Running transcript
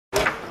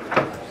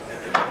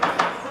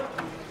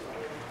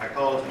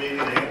call this meeting,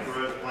 the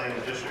Hrpdc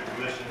Planning District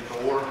Commission to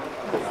order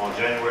on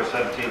January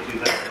 17, 2019.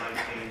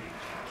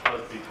 It's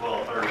supposed to be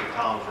 12:30.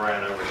 Tom's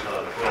ran over,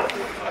 so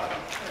 12:45.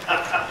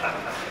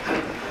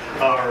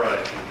 All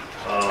right.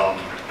 I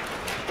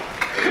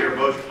hear a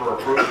motion for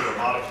approval of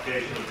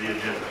modification of the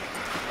agenda.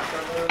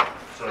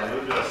 So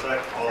move to a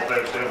second. All in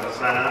favor, say by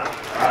sign aye.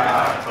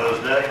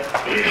 Opposed, nay.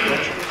 Any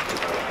abstentions?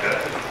 Okay.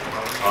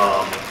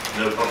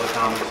 No public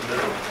comments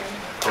submitted.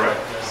 Correct.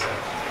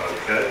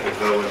 Okay, we'll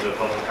go into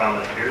public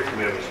comment period. Do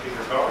we have any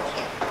speaker cards?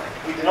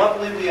 We do not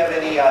believe we have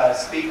any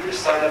speakers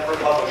signed up for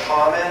public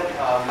comment.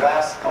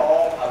 Last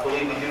call, I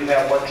believe we do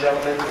have one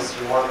gentleman,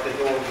 Mr. Mark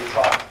Biddle, who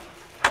talked.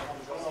 Come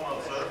on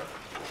up, sir.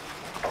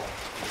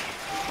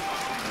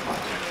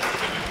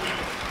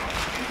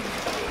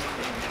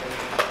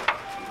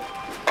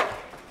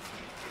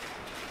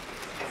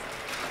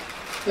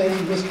 Thank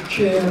you, Mr.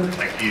 Chair.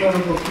 Thank you.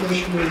 Honorable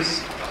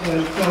Commissioners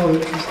and fellow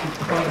interested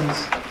parties.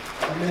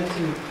 I meant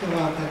to fill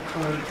out that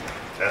card.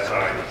 That's all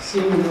right.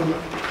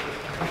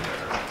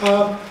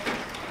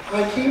 I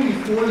came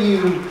before you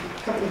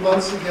a couple of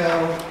months ago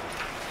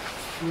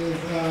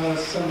with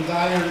some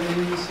dire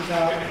news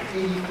about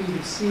 80 feet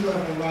of sea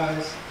level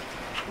rise.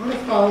 I want to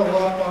follow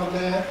up on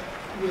that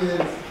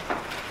with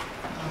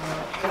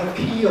an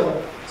appeal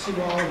to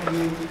all of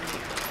you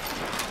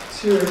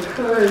to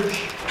encourage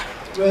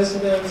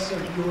residents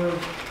of your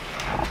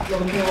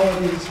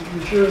localities, of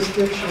your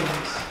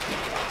jurisdictions,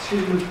 to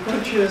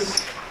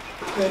purchase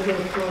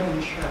federal flood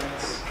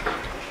insurance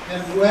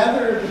and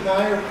weather the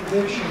dire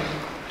prediction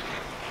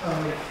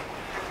of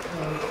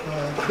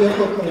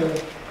biblical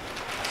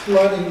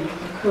flooding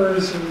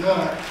occurs or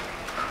not.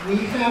 We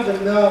have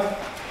enough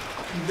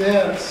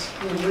events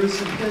in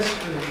recent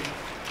history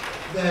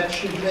that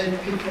should make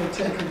people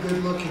take a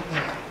good look at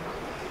that.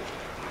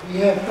 We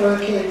have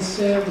Hurricane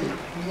Sandy,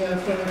 we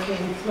have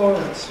Hurricane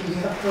Florence, we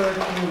have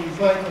Hurricane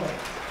Michael,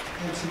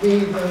 and to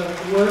me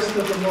the worst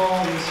of them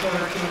all is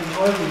Hurricane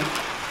Harvey,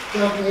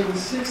 dumping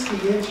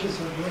 60 inches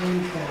of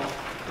rainfall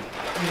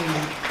in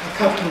a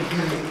couple of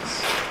days.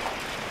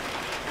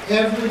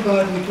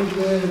 Everybody who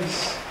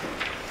lives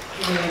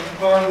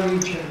in our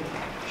region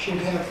should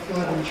have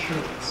flood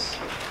insurance.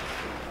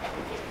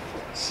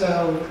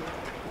 So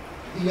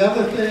the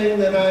other thing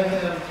that I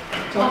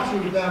have talked to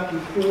you about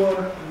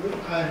before,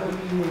 I hope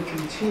you will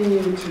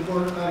continue to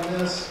work on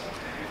this,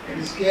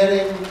 is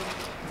getting the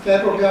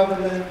federal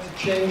government to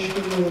change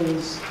the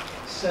rules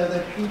so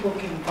that people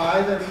can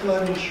buy their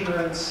flood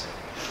insurance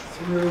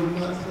through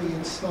monthly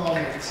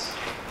installments.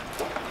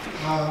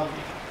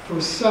 For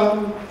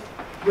some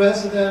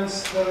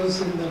residents,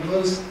 those in the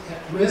most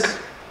at-risk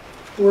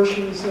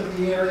portions of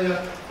the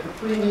area, the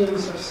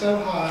premiums are so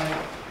high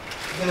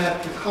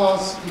that the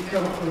costs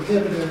become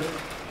prohibitive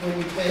when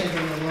you pay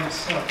them a lump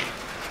sum.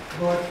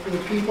 But for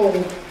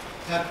people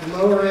at the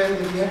lower end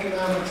of the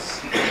economic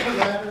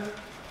ladder,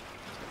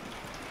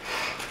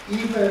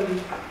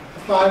 even a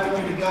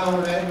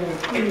 $500 annual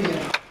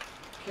premium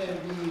can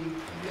be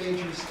a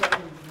major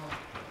stumbling block.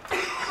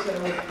 So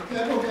if the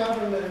federal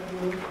government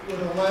would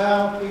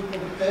allow people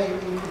to pay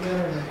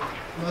incrementally,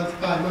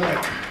 month by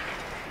month,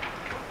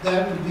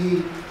 that would be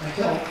a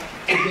help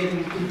to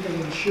getting people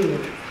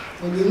insured.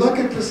 When you look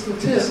at the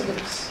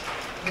statistics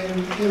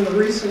in the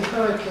recent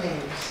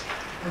hurricanes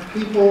of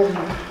people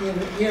in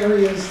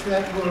areas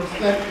that were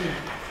affected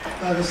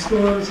by the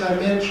storms I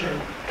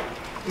mentioned,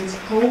 it's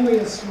only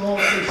a small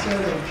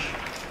percentage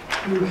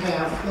who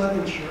have flood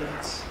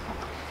insurance.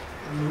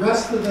 And the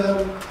rest of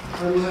them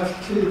are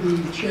left to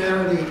the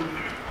charity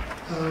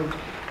of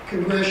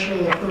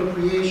congressional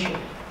appropriation.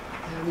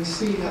 And we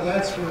see how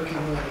that's working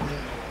right now.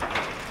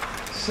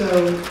 So,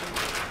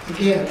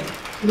 again,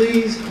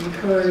 please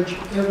encourage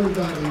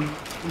everybody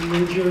in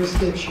your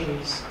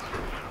jurisdictions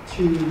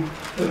to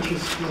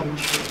purchase flood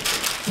insurance.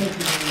 Thank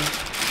you very much.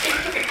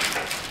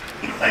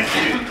 Thank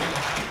you.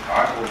 All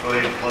right, we'll go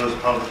ahead and close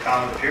the public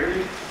comment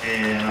period.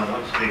 And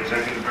what's the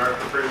Executive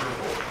Director for his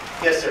report?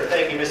 Yes, sir.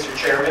 Thank you, Mr.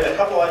 Chairman. A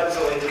couple items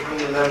I'd like to bring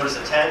the members'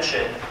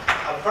 attention.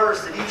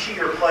 First, at each of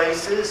your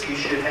places, you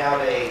should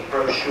have a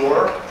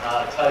brochure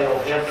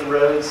titled Hampton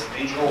Roads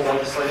Regional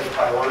Legislative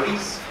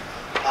Priorities.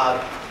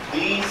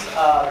 This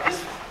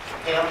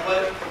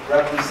pamphlet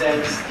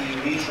represents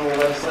the regional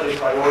legislative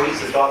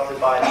priorities adopted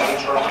by the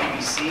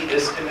Hrpdc,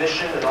 this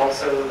commission, and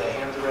also the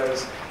Hampton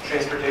Roads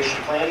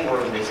Transportation Planning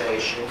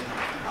Organization.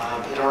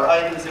 And are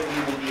items that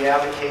we will be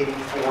advocating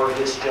for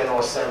this General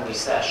Assembly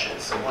session.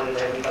 So I wanted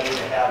everybody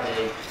to have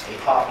a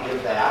copy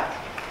of that.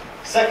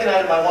 Second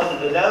item I wanted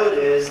to note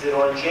is that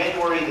on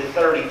January the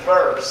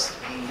 31st,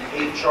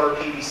 the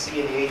Hrpdc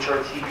and the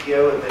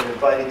HRTPO have been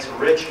invited to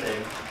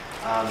Richmond.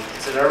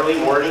 It's an early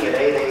morning at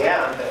 8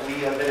 a.m., but we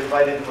have been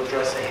invited to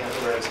address the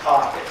Hampton Roads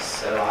Caucus.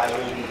 So I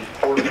will be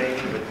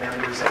coordinating with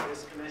members of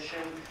this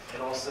commission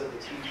and also the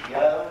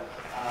TPO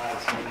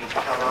to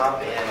come up,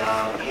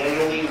 and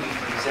annually we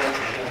present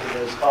to Hampton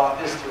Roads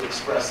Caucus to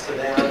express to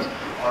them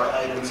our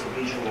items of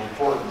regional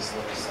importance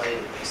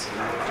legislatively. So we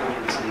look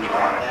forward to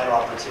that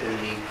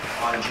opportunity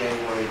on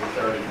January the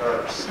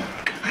 31st.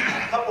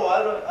 A couple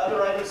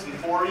other items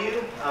before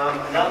you.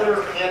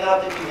 Another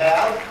handout that you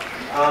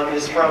have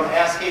is from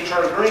Ask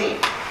HR Green.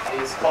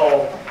 It's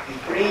called the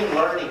Green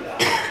Learning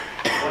Guide.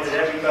 I wanted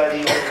everybody,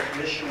 all the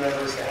commission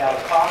members, to have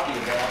a copy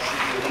of that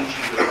should be at each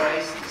of your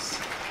places.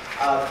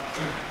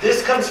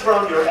 This comes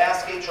from your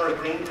Ask HR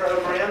Green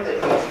program that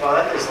you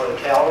fund as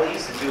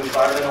localities to do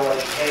environmental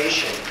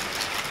education.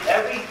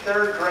 Every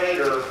third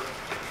grader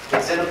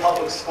that's in a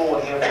public school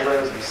in Hampton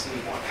Roads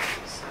receive one of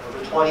these.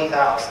 Over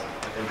 20,000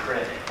 have been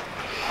printed.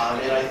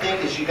 And I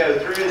think as you go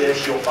through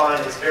this, you'll find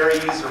it's very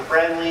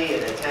user-friendly.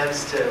 It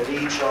attempts to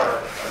reach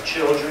our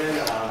children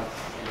in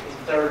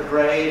third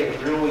grade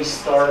and really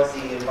start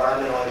the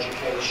environmental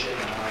education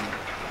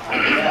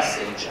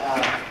message.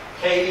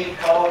 Katie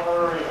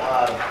Culliver,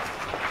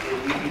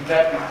 we've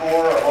met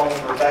before, along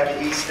with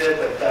Rebecca Easted,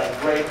 have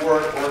done great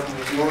work working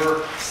with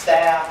your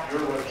staff,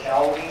 your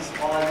localities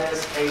on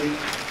this. Katie,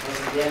 once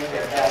again,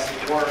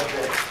 fantastic work.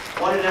 But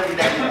wanted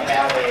everybody to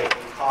have a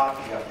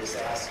copy of this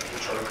Ask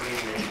HR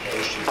Green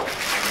Education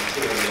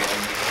material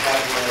and have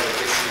you know that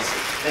this is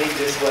made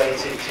this way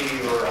to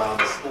your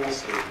school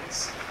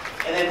students.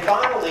 And then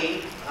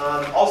finally,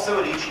 also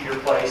at each of your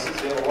places,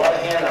 we have a lot of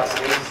handouts, so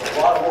there's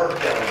a lot of work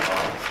going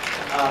on.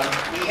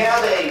 We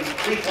have a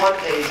brief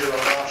one-pager on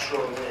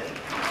offshore wind.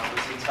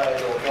 It's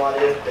entitled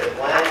What If But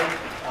When.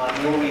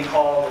 You'll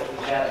recall that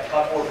we had a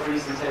couple of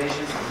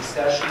presentations and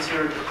discussions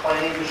here at the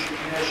Planning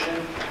District Commission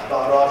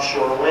about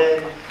offshore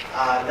wind.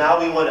 Now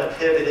we want to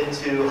pivot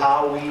into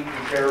how we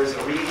prepare as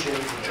a region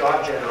for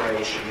job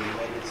generation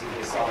related to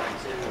this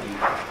opportunity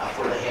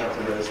for the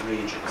Hampton Roads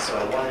region. So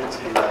I wanted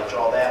to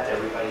draw that to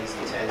everybody's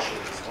attention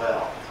as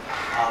well.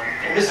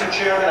 And Mr.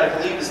 Chairman, I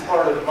believe as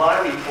part of my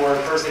report,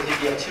 first I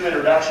think you have two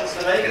introductions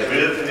to make of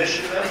the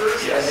commission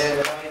members, Yes. and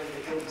then I am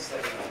the field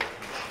study.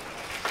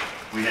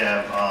 We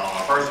have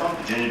our first one,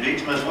 Virginia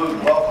Beach, Ms.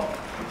 Wooten, welcome.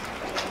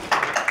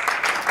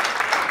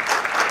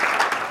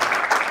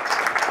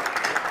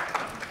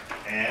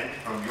 And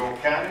from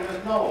York County,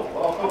 Ms. Knoll,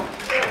 welcome.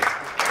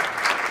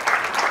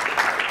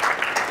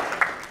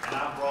 And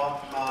I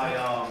brought my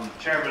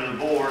chairman of the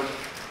board,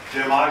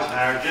 Jim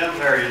Eisenhower. Jim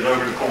Perry is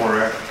over the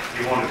corner. If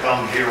you want to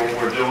come hear what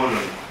we're doing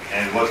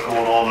and what's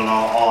going on in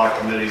all our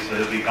committees, so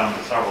he'll be coming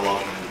to several of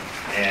them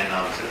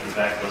and sitting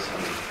back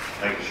listening,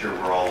 making sure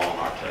we're all on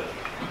our toes.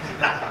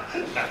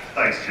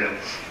 Thanks, Jim.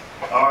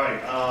 All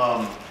right,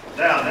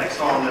 now next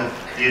on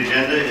the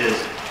agenda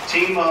is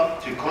Team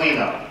Up to Clean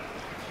Up.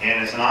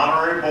 And it's an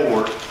honorary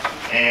board,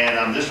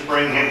 and this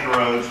spring Hampton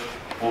Roads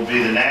will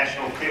be the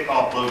national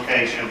kickoff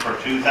location for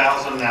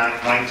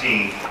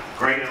 2019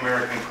 Great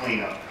American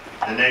Cleanup,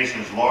 the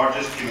nation's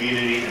largest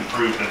community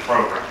improvement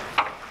program.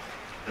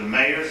 The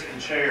mayors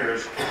and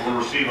chairs will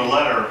receive a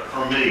letter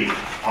from me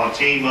on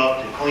Team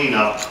Up to Clean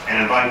Up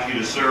and invite you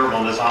to serve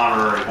on this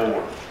honorary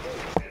board.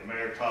 And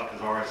Mayor Tuck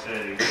has already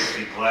said he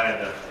would be glad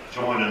to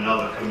join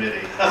another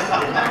committee.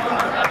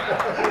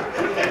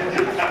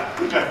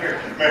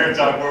 Mayor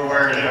Tuck, we're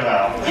wearing him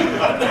out.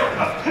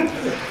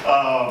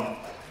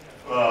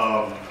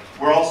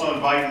 We're also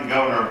inviting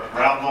Governor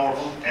Ralph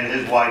Northam and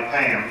his wife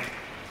Pam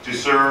to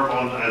serve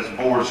as the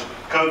board's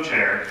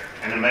co-chair,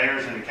 and the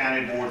mayors and the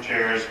county board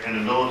chairs and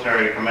the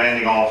military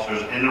commanding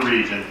officers in the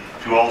region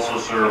to also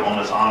serve on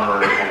this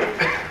honorary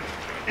board.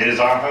 It is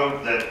our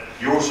hope that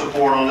your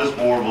support on this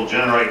board will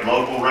generate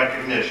local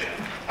recognition.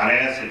 I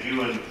ask that you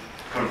would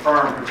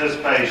confirm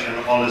participation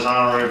on this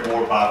honorary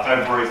board by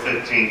February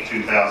 15,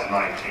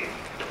 2019.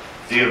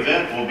 The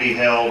event will be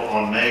held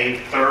on May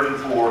 3rd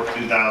and 4th,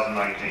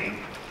 2019.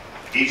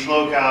 Each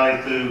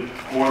locality, through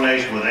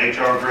coordination with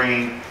HR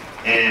Green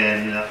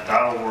and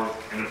 .org,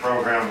 and the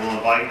program will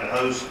invite to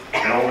host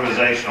an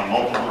organization on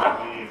multiple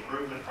community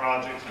improvement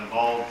projects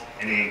involved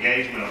in the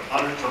engagement of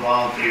hundreds of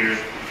volunteers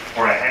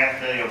for a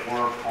half day of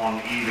work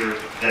on either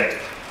day.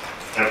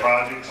 The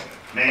projects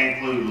may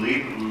include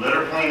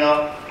litter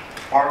cleanup,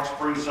 park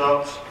spruce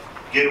ups,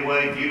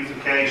 getaway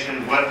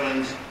beautification,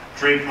 wetlands,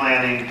 tree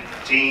planting.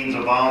 Teams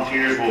of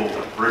volunteers will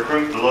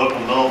recruit the local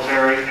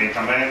military and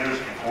commanders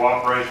in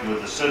cooperation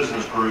with the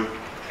citizens group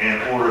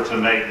in order to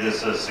make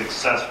this a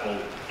successful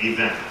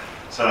event.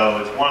 So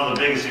it's one of the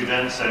biggest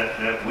events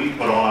that we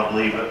put on, I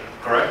believe,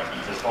 correct?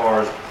 As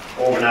far as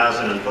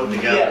organizing and putting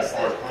together as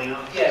far as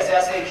cleanup? Yes,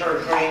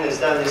 SHR Green has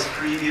done this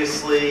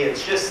previously.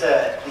 It's just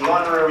that the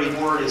honorary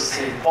board is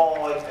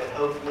symbolic, that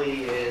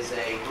hopefully is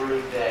a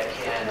group that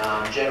can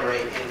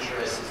generate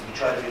interest as we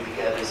try to move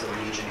together as a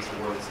region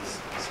towards this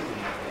cleanup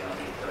on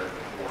the 3rd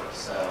and 4th.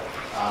 So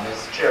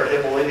as Chair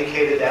Hibble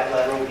indicated, that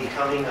letter will be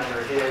coming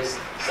under his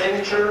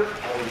signature.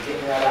 We'll be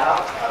getting that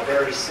out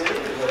very soon,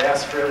 and would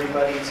ask for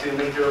everybody to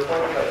make their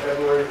appointment by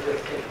February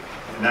 15th.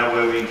 And that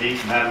way we can keep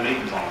from having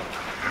meetings on it.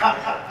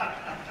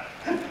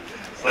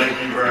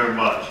 Thank you very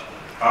much.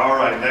 All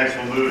right, next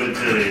we'll move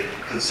into the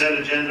consent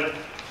agenda.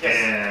 Yes.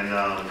 And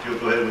you'll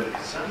go ahead with the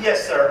consent?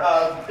 Yes, sir.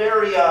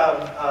 Very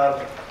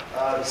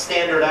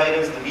standard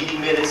items, the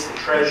meeting minutes, the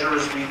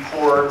treasurer's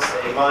reports,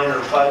 a minor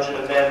budget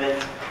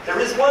amendment. There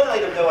is one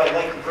item, though, I'd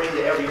like to bring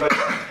to everybody's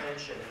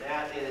attention, and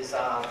that is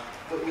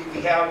we're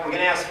going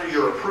to ask for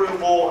your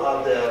approval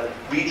of the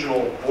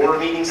regional board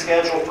meeting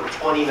schedule for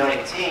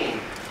 2019.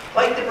 I'd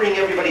like to bring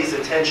everybody's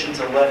attention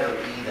to letter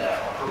E, though.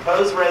 A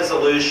proposed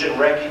resolution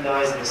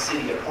recognizing the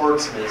city of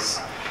Portsmouth's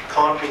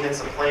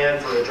comprehensive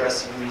plan for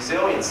addressing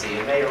resiliency.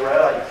 And Mayor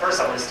Rowe,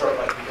 first I want to start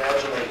by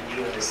congratulating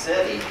you and the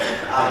city.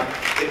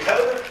 The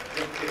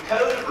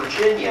Code of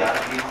Virginia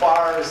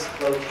requires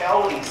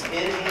localities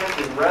in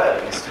Hampton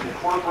Roads to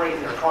incorporate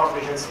in their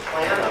comprehensive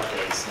plan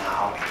updates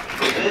now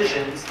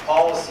provisions,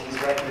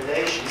 policies,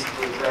 recommendations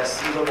to address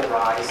sea level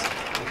rise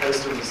and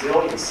coastal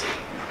resiliency,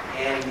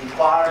 and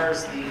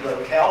requires the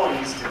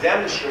localities to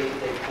demonstrate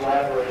that they've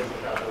collaborated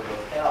with other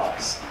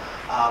locales.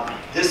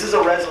 This is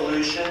a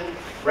resolution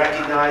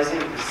recognizing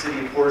that the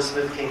City of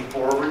Portsmouth came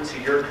forward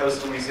to your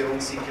Coastal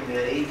Resiliency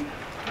Committee.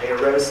 Mayor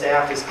Rowe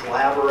staff has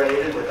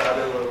collaborated with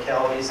other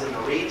localities in the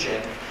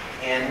region,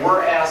 and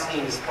we're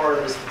asking as part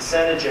of this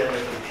consent agenda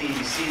for the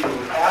PDC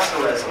to pass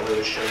a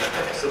resolution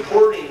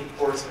supporting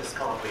Portsmouth's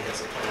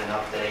comprehensive plan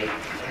update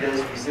and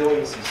those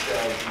resiliency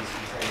strategies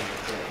contained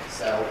within.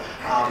 So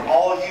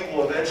all of you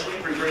will eventually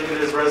be bringing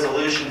those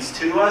resolutions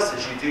to us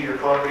as you do your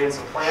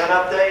comprehensive plan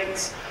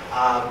updates.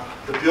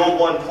 The Build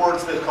One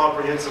Portsmouth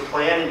Comprehensive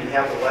Plan, and you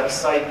have the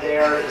website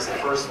there, is the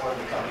first one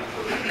to come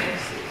before the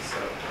PDC, so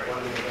I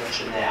wanted to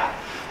mention that.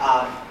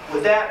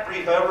 With that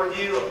brief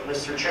overview,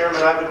 Mr.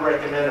 Chairman, I would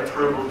recommend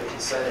approval of the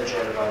consent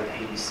agenda by the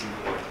PDC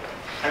board.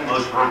 Okay,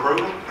 motion for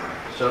approval?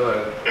 So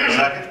moved.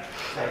 Second?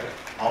 Second.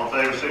 All in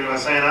favor, signify by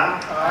saying aye.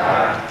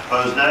 Aye.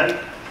 Opposed, nay.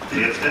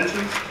 Any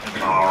abstentions?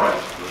 All right,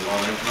 move on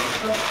into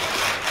another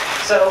stuff.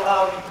 So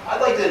I'd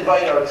like to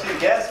invite our two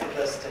guests with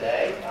us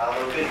today.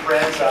 We're good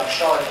friends,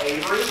 Sean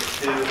Avery,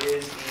 who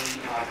is the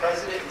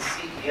President and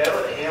CEO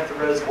of the Hampton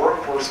Roads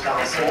Workforce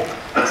Council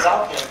in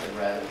Southampton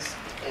Roads,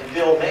 and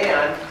Bill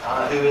Mann,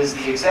 who is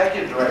the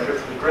Executive Director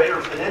for the Greater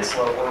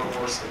Peninsula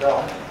Workforce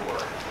Development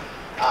Board.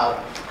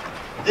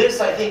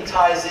 This, I think,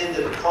 ties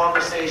into the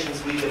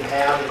conversations we've been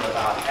having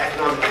about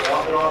economic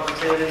development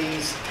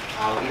opportunities.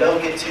 We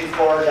don't get too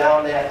far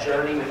down that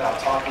journey without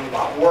talking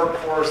about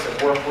workforce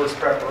and workforce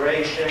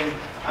preparation.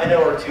 I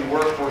know our two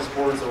workforce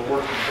boards are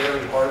working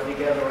very hard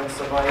together on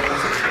some items.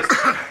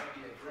 This would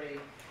be a great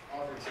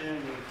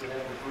opportunity for them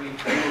to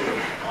brief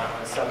you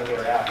on some of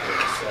their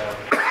efforts. So,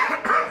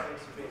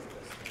 thanks for being with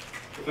us.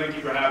 Well, thank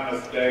you for having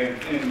us today,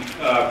 and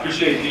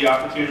appreciate the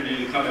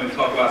opportunity to come in and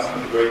talk about some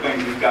of the great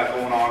things we've got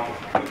going on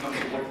when it comes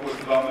to workforce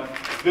development.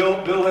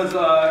 Bill has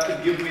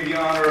given me the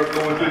honor of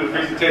going through the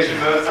presentation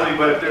mostly,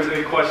 but if there's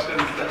any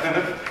questions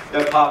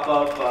that pop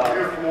up,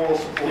 Here for moral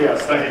support.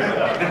 yes, thank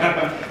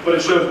you. But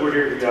it shows we're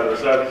here together.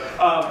 So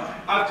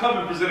I've come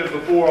and presented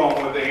before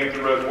on with the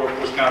Hampton Roads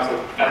Workforce Council.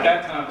 At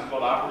that time, it was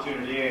called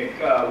Opportunity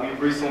Inc.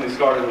 We've recently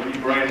started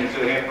rebranding to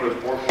the Hampton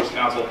Roads Workforce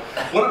Council.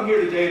 What I'm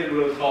here today to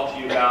really talk to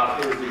you about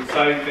is the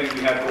exciting things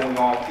we have going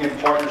on in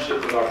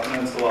partnership with our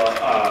Peninsula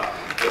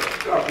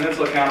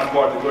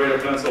counterpart, the Greater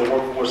Peninsula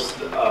Workforce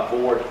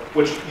Board,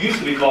 which used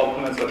to be called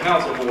the Peninsula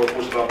Council for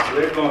Workforce Development. So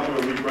they've gone through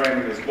a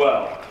rebranding as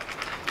well.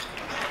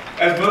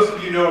 As most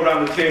of you know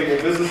around the table,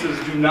 businesses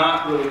do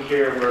not really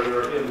care where there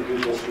are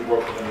individuals who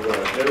work within the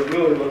road. They're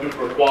really looking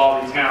for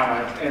quality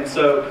talent. And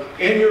so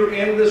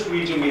in this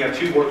region, we have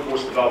two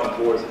workforce development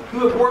boards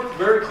who have worked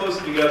very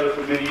closely together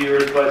for many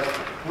years, but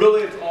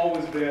really it's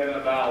always been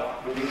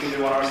about what we can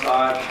do on our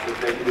side, what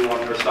they can do on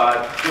their side,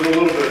 with a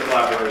little bit of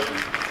collaboration.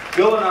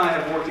 Bill and I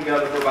have worked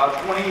together for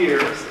about 20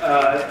 years,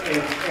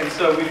 and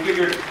so we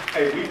figured,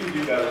 hey, we can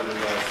do better than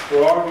this.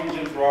 For our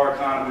region, for our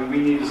economy,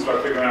 we need to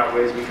start figuring out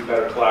ways we can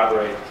better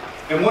collaborate.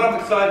 And what I'm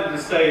excited to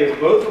say is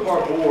both of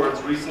our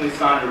boards recently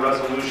signed a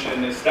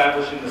resolution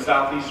establishing the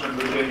Southeastern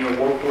Virginia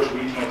Workforce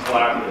Regional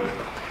Collaborative.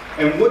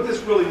 And what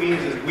this really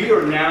means is we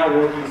are now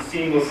working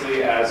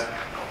seamlessly as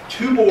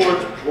two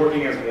boards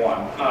working as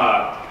one.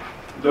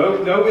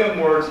 No M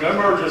words, no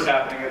mergers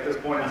happening at this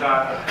point in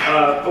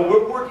time, but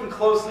we're working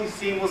closely,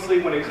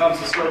 seamlessly when it comes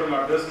to serving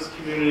our business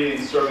community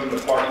and serving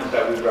the partners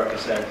that we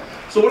represent.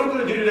 So what I'm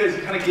going to do today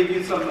is kind of give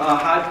you some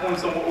high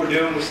points on what we're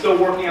doing. We're still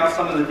working out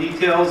some of the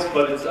details,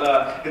 but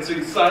it's an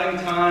exciting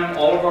time.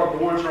 All of our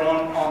boards are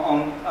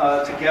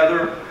on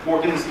together,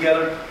 working this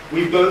together.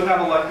 We both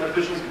have elected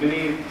officials.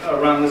 Many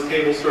around this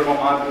table serve on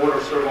my board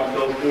or serve on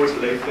Bill's board, so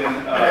they've been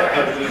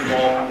heavily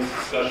involved in this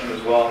discussion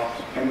as well.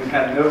 And we've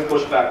had no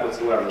pushback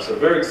whatsoever, so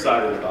very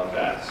excited about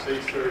that.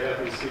 State's very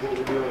happy to see what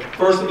we're doing.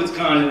 First of its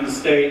kind in the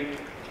state,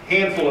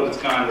 handful of its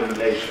kind in the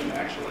nation,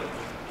 actually.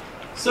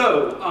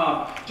 So,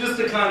 just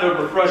to kind of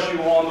refresh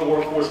you on the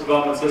workforce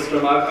development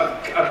system,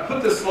 I've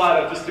put this slide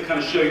up just to kind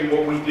of show you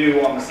what we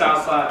do on the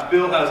south side.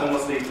 Bill has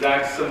almost the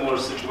exact similar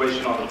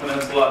situation on the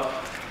peninsula.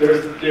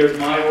 There's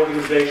my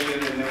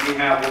organization, and then we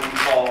have what we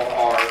call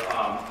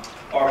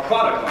our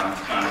product lines,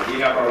 kind of. We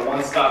have our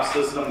one-stop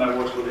system that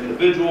works with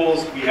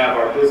individuals. We have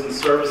our business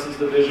services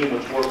division,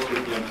 which works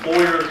with the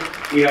employers.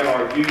 We have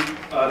our youth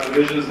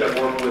divisions that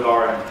work with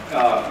our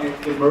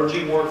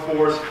emerging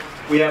workforce.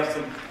 We have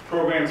some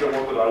programs that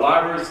work with our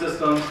library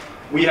systems.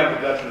 We have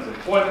a Veterans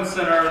Employment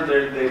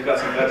Center. They've got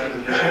some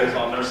veterans initiatives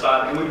on their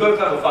side. And we both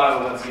have a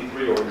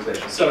 501c3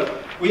 organization.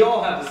 So we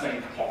all have the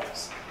same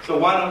parts. So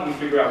why don't we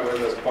figure out where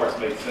those parts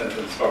make sense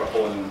and start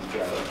pulling them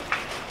together?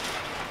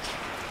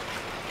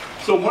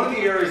 So one of the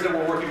areas that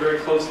we're working very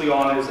closely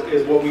on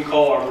is what we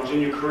call our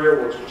Virginia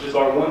Career Works, which is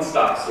our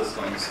one-stop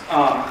systems.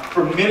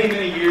 For many,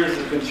 many years,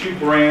 there's been two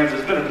brands.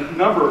 There's been a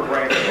number of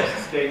brands across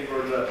the state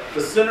for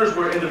the centers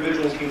where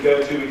individuals can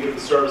go to and get the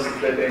services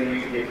that they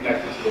need to get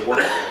connected to the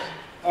workforce.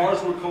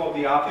 Ours were called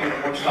the Option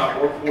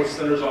One-Stop Workforce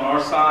Centers on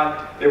our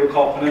side. They were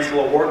called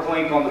Peninsula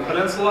WorkLink on the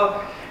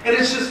peninsula. And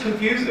it's just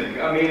confusing.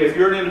 I mean, if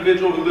you're an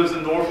individual who lives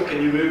in Norfolk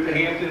and you move to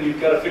Hampton,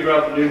 you've got to figure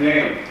out the new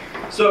name.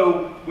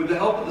 So with the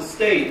help of the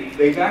state,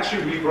 they've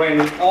actually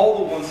rebranded all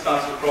the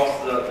one-stops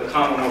across the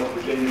Commonwealth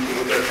of Virginia to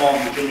what they're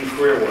calling Virginia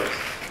Career Works.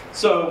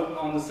 So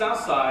on the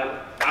south side,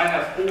 I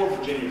have 4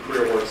 Virginia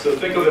Career Works. So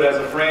think of it as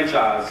a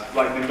franchise,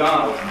 like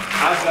McDonald's.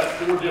 I've got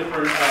 4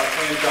 different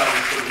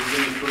franchises for the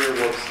Virginia Career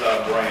Works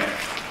brand.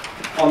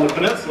 On the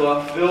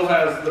peninsula, Bill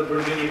has the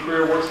Virginia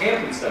Career Works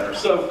Hampton Center.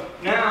 So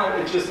now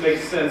it just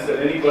makes sense that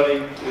anybody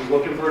who's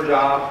looking for a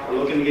job or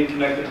looking to get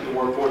connected to the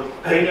workforce,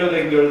 they know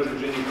they can go to the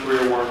Virginia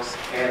Career Works,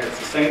 and it's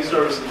the same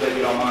services they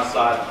get on my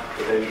side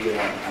that they can get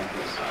on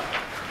Hampton's side.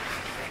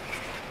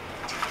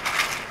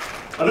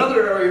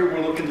 Another area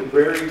we're looking to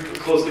very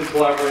closely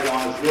collaborate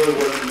on is really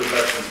working with the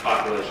veterans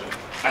population.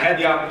 I had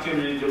the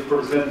opportunity to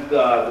present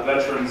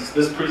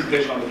this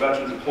presentation on the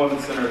Veterans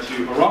Employment Center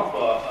to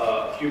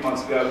Hrpdc a few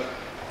months ago.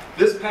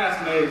 This past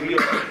May,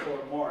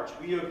 or March,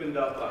 we opened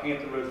up a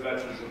Hampton Roads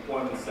Veterans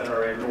Employment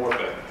Center in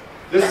Norfolk.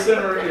 This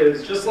center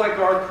is just like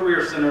our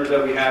career centers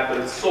that we have, but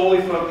it's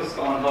solely focused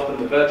on helping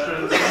the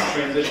veterans,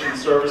 transition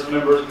service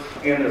members,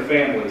 and their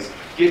families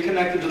get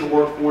connected to the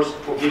workforce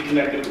or get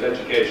connected with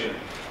education.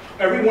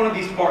 Every one of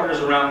these partners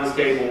around this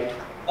table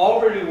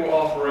already were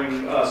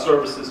offering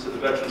services to the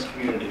veterans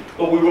community,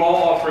 but we were all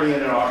offering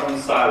it in our own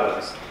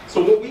silos.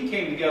 So what we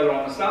came together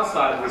on the south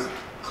side was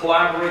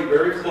collaborate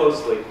very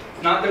closely.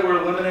 Not that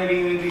we're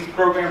eliminating any of these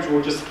programs,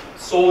 we're just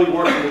solely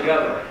working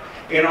together.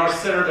 In our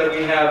center that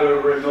we have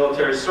over at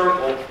Military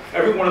Circle,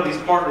 every one of these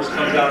partners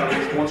comes out at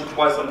least once or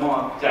twice a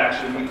month to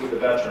actually meet with the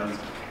veterans.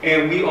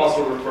 And we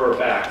also refer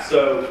back.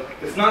 So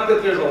it's not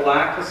that there's a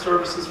lack of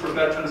services for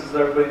veterans, as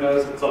everybody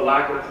knows, it's a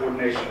lack of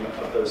coordination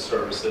of those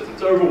services.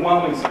 It's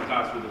overwhelming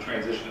sometimes for the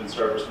transition and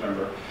service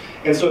member.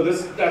 And so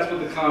that's what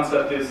the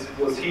concept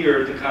was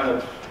here, to kind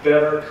of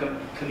better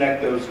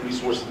connect those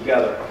resources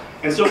together.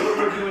 And so what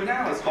we're doing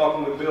now is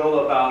talking with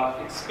Bill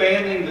about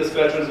expanding this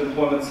Veterans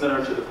Employment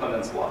Center to the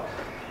peninsula.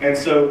 And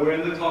so we're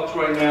in the talks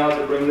right now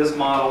to bring this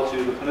model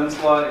to the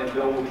peninsula, and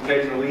Bill will be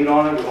taking the lead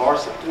on it with our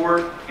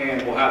support,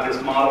 and we'll have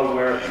this model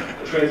where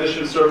a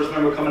transition service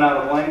member coming out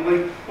of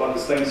Langley will have the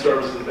same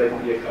services they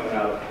can get coming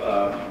out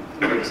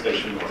of Union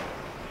Station North.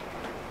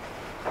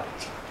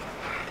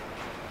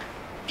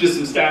 Just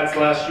some stats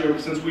last year,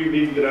 since we've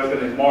even been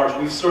open in March,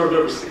 we've served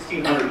over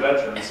 1,600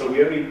 veterans. So we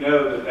already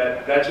know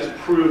that just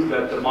proves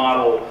that the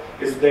model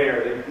is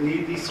there. They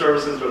need these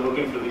services, they're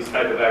looking for these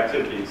type of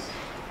activities.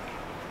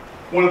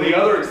 One of the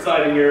other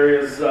exciting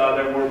areas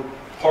that we're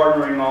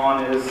partnering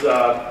on is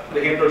the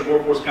Hampton Roads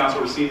Workforce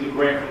Council received a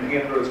grant from the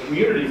Hampton Roads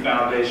Community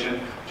Foundation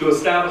to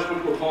establish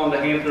what we're calling the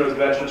Hampton Roads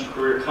Veterans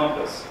Career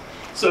Compass.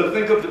 So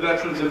think of the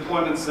Veterans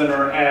Employment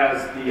Center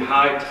as the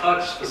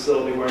high-touch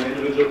facility where an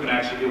individual can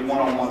actually get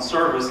one-on-one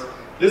service.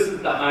 This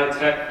is the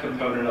high-tech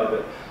component of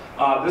it.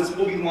 This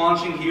will be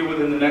launching here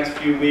within the next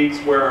few weeks,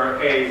 where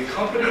a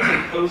company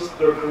can post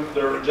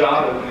their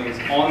job openings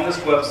on this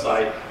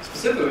website,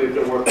 specifically if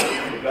they're working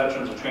with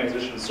veterans or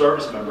transition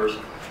service members.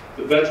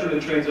 The veteran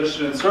and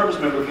transition and service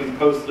member can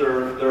post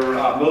their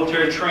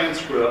military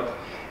transcript,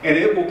 and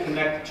it will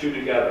connect the two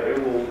together.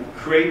 It will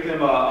create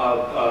them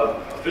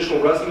a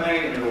official resume,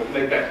 and it will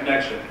make that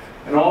connection.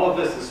 And all of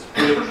this is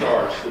free of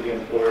charge to the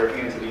employer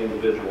and to the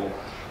individual.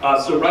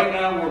 So right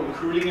now we're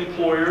recruiting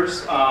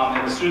employers,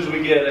 and as soon as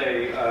we get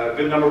a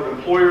good number of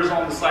employers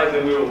on the site,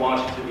 then we will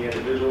launch it to the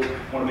individuals. We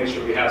want to make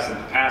sure we have some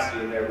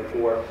capacity in there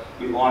before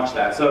we launch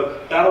that.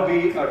 So that'll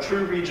be a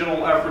true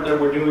regional effort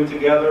that we're doing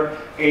together,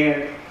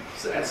 and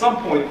at some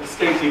point the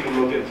state's even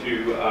looking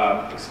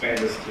to expand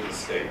this to the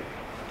state.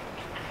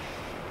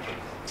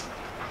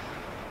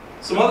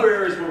 Some other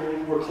areas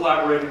where we're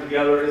collaborating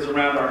together is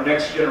around our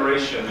next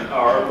generation,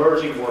 our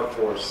emerging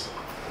workforce.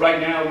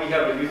 Right now, we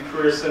have a youth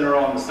career center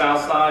on the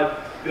south side.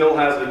 Bill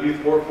has a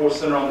youth workforce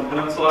center on the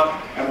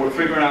peninsula, and we're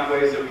figuring out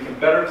ways that we can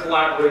better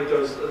collaborate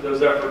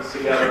those efforts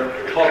together,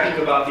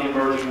 talking about the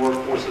emerging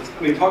workforce.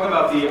 Talking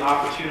about the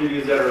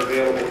opportunities that are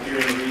available here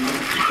in the region,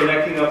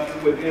 connecting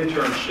up with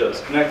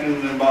internships,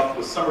 connecting them up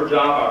with summer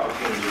job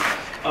opportunities,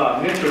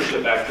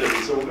 mentorship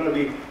activities. So we're going to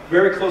be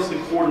very closely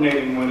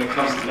coordinating when it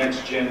comes to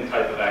next-gen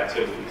type of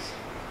activities.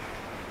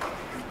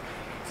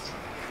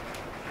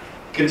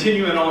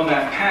 continuing on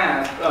that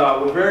path,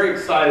 we're very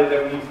excited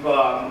that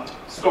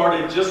we've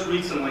started just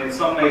recently, and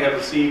some may have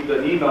received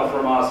an email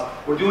from us.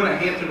 We're doing a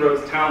Hampton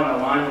Roads talent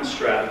alignment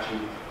strategy,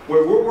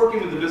 where we're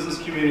working with the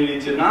business community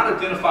to not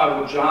identify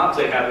what jobs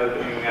they have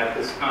opening at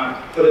this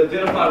time, but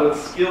identify what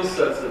skill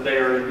sets that they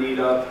are in need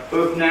of,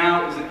 both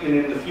now and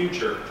in the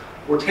future.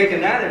 We're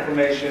taking that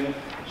information,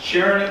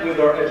 sharing it with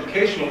our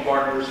educational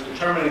partners,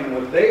 determining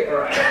what they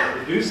are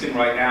actually producing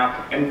right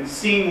now, and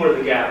seeing where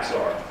the gaps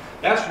are.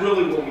 That's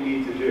really what we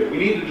need to do. We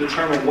need to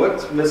determine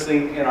what's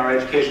missing in our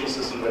educational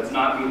system that's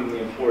not meeting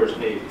the employer's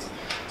needs.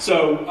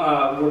 So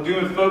we're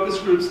doing focus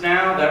groups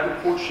now. That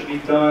report should be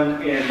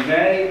done in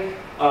May.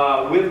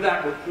 With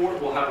that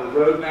report, we'll have a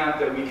roadmap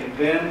that we can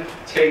then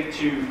take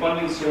to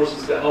funding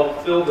sources to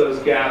help fill those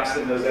gaps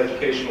in those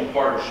educational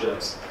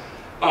partnerships.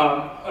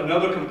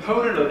 Another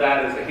component of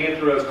that is the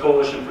Hampton Roads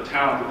Coalition for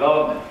Talent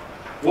Development.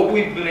 What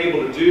we've been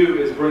able to do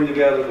is bring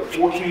together the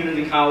 4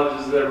 community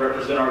colleges that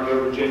represent our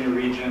Go Virginia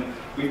region.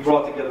 We've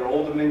brought together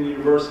Old Dominion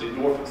University,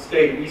 Norfolk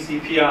State,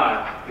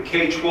 ECPI, the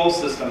K-12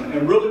 system,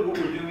 and really what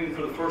we're doing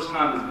for the first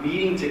time is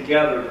meeting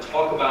together to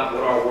talk about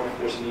what our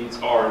workforce needs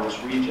are in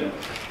this region,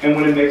 and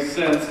when it makes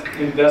sense,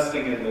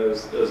 investing in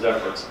those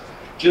efforts.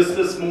 Just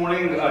this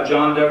morning,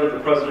 John Dever, the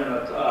president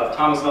of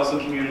Thomas Nelson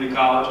Community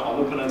College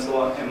on the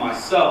Peninsula, and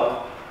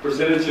myself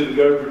presented to the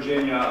Go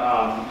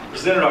Virginia,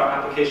 presented our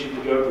application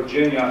to Go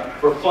Virginia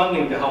for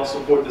funding to help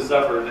support this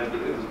effort, and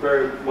it was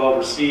very well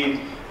received,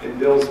 and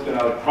Bill's been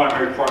a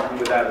primary partner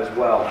with that as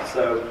well.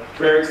 So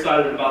very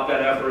excited about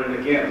that effort, and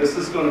again, this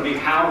is going to be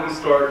how we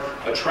start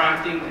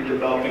attracting and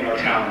developing our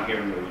talent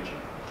here in the region.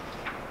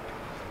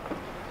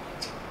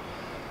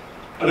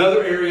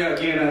 Another area,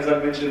 again, as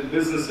I mentioned,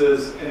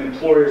 businesses and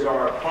employers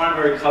are our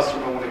primary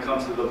customer when it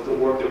comes to the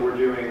work that we're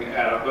doing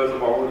at both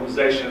of our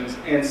organizations,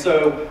 and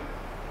so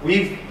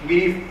we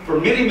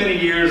for many,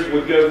 many years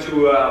would go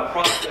to a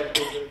prospect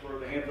visit for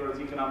the Hampton Roads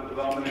Economic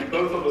Development, and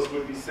both of us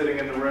would be sitting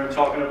in the room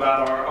talking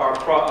about our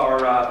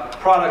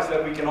products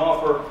that we can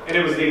offer, and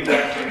it was the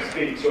exact same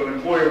speak. So an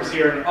employer was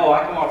hearing, oh, I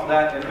can offer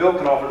that, and Bill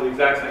can offer the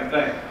exact same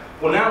thing.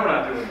 Well, now we're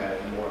not doing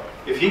that anymore.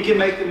 If he can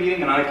make the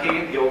meeting and I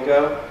can't, he'll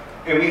go.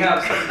 And we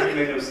have, some of you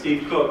may know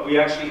Steve Cook, we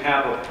actually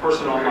have a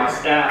person on my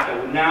staff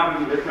that will now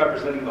be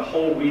representing the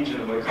whole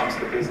region when it comes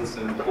to business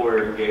and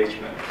employer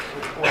engagement.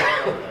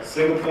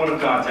 Single point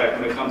of contact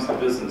when it comes to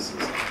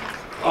businesses.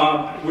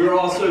 We're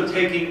also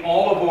taking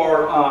all of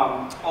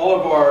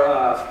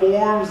our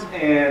forms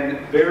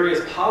and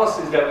various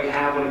policies that we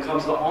have when it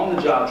comes to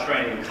on-the-job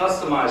training,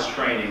 customized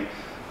training,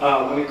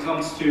 when it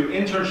comes to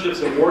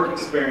internships and work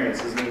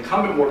experiences and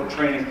incumbent worker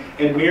training,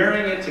 and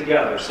mirroring it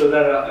together so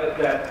that,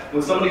 that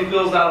when somebody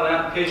fills out an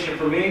application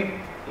for me,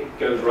 it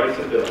goes right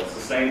to Bill. It's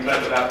the same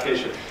type of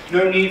application.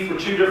 No need for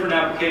 2 different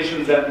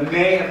applications that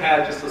may have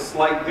had just a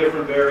slight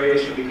different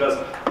variation because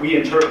we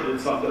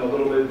interpreted something a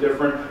little bit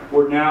different.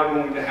 We're now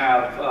going to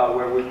have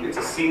where it's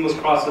a seamless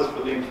process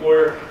for the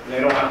employer, and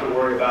they don't have to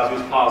worry about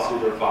whose policy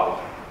they're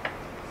following.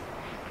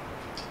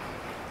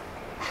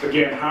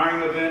 Again,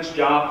 hiring events,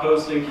 job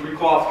postings,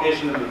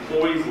 pre-qualification of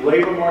employees,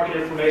 labor market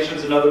information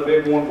is another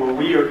big one where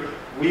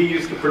we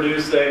used to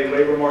produce a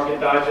labor market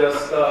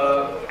digest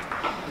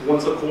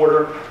once a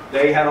quarter.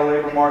 They had a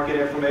labor market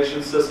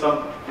information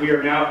system. We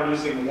are now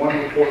producing one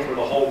report for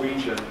the whole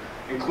region,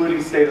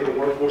 including state of the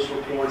workforce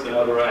reports and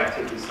other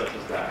activities such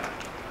as that.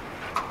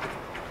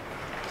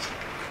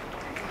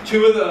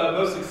 2 of the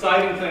most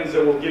exciting things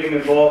that we're getting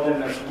involved in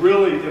that's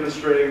really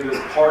demonstrating this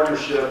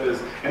partnership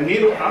is, and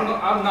neither,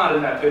 I'm not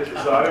in that picture,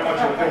 so I don't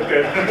want you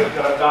to think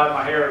that I've dyed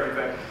my hair or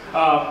anything.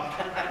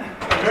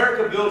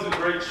 America Builds and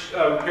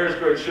Repairs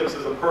Great Ships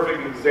is a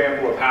perfect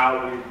example of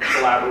how we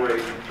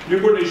collaborate.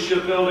 Newport News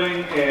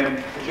Shipbuilding and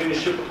Virginia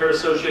Ship Repair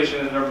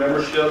Association and their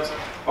memberships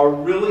are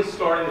really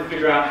starting to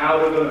figure out how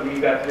they're going to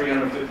meet that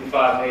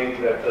 355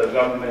 Navy that the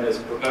government is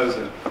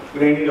proposing.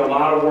 They need a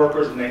lot of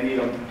workers, and they need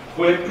them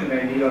quick, and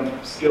they need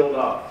them skilled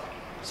up.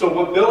 So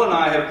what Bill and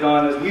I have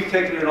done is we've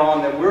taken it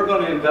on that we're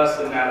going to invest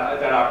in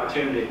that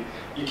opportunity.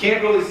 You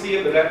can't really see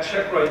it, but that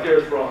check right there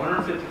is for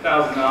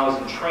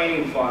 $150,000 in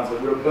training funds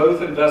that we're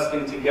both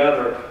investing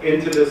together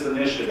into this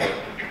initiative.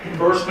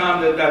 First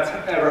time that that's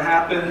ever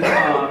happened,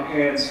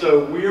 and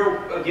so we're,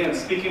 again,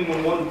 speaking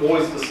with one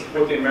voice to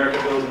support the America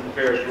Builds and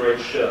Repairs Great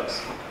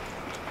Ships.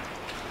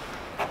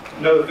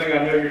 Another thing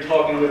I know you're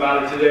talking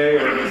about it today,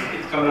 or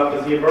it's coming up,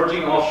 is the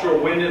emerging offshore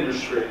wind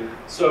industry.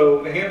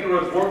 So the Hampton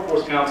Roads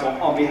Workforce Council,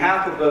 on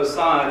behalf of those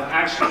sides,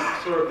 actually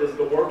served as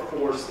the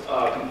workforce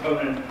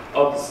component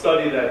of the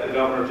study that the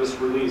governor just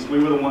released.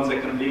 We were the ones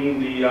that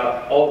convened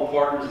all the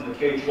partners in the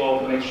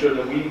K-12 to make sure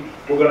that we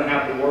were going to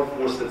have the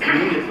workforce that's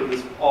needed for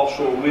this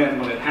offshore wind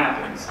when it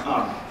happens.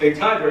 They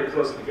tie very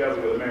closely together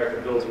with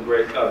American Builds and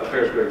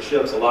Repairs Great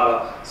Ships, a lot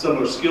of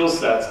similar skill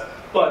sets.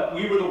 But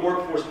we were the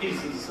workforce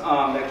pieces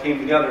that came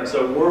together, and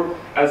so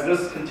as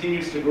this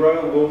continues to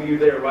grow, we'll be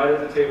there right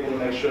at the table to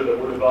make sure that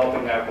we're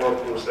developing that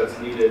workforce that's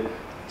needed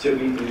to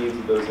meet the needs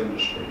of those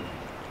industries.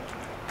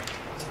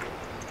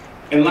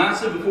 And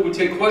lastly, before we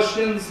take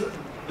questions,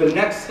 The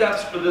next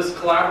steps for this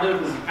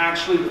collaborative is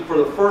actually, for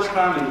the first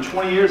time in the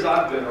 20 years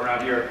I've been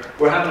around here,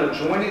 we're having a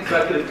joint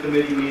executive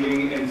committee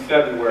meeting in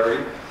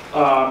February,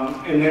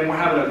 and then we're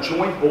having a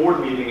joint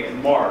board meeting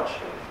in March.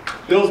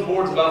 Bill's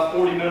board's about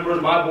 40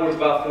 members, my board's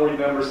about 40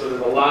 members, so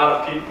there's a lot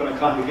of people going to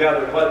come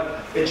together,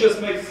 but it just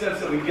makes sense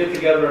that we get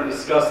together and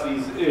discuss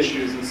these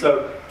issues. And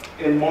so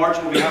in March,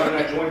 we'll be having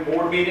that joint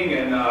board meeting,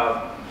 and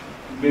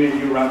many of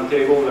you around the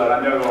table that I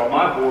know are on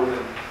my board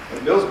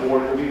and Bill's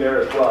board will be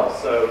there as well.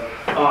 So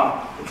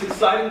it's an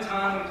exciting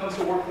time when it comes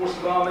to workforce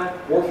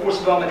development. Workforce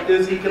development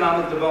is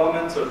economic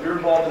development, so if you're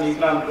involved in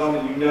economic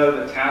development, you know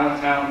that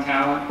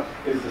talent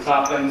is the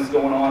top thing that's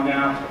going on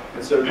now.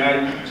 And so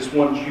now just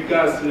wanted you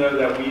guys to know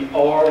that we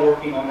are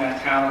working on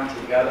that talent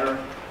together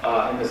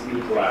in this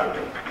new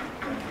collaborative.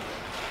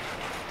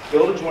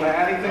 Bill, did you want to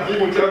add anything? I think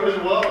we covered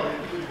it well.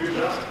 Good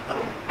job.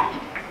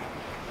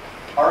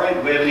 All right,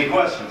 do we have any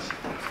questions?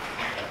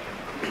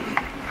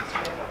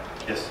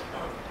 Yes.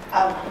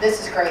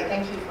 This is great.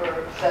 Thank you for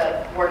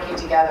the working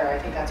together. I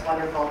think that's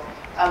wonderful.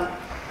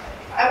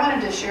 I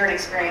wanted to share an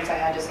experience I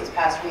had just this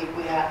past week.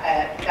 We got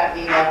an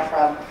email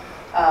from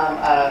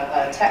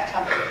a tech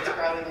company that's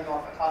growing in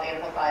Norfolk called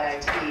Amplified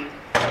IT,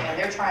 and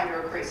they're trying to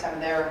recruit some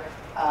of their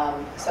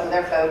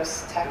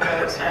folks, tech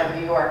folks from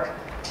New York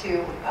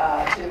to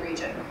the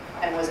region,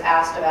 and was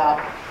asked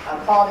about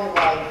quality of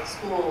life,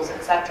 schools,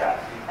 etc.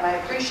 And I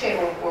appreciate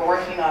we're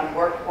working on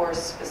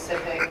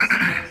workforce-specific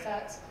skill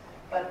sets.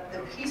 But the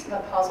piece of the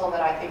puzzle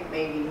that I think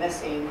may be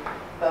missing,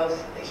 both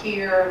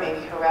here,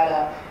 maybe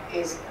Hrpdc,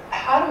 is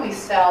how do we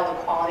sell the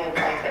quality of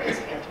life that is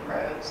Hampton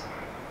Roads?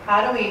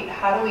 How do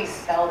we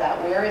sell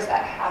that? Where is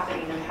that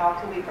happening, and how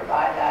can we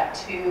provide that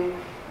to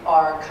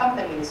our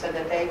companies so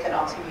that they can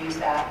also use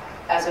that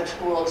as a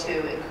tool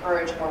to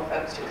encourage more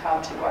folks to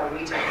come to our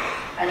region?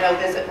 I know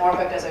Visit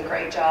Norfolk does a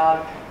great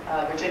job.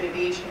 Virginia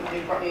Beach,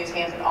 Newport News,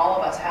 Hampton, all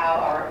of us have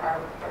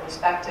our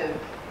respective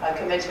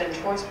commitment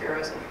towards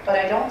bureaus, but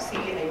I don't see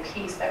a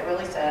piece that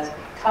really says,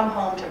 come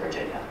home to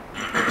Virginia.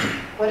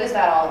 What is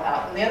that all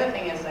about? And the other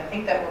thing is, I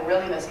think that we're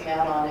really missing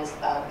out on is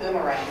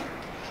boomerang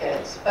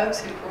kids,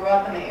 folks who grew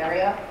up in the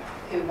area,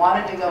 who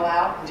wanted to go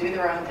out and do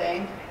their own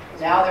thing.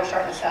 Now they're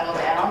starting to settle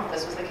down.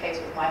 This was the case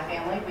with my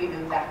family. We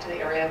moved back to the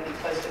area to be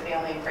close to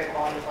family and great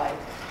quality of life.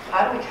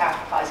 How do we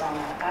capitalize on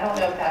that? I don't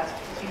know if that's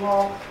with you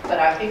all, but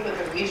I think with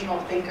the regional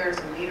thinkers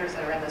and leaders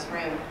that are in this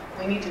room,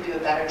 we need to do a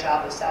better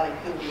job of selling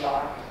who we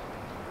are.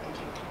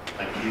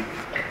 Thank you.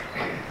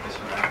 Yes,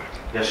 ma'am.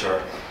 Yes,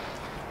 sir.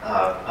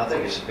 I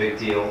think it's a big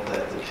deal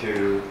that the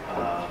two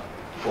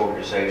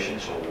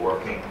organizations are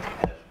working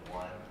as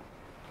one,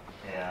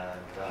 and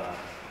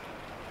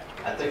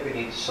I think we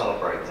need to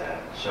celebrate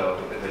that.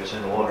 So if it's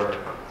in order,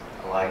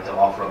 I'd like to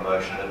offer a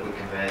motion that we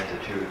commend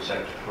the two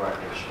executive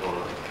directors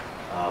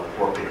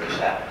for working this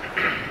out.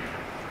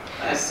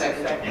 I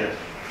second that. Yes.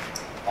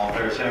 All in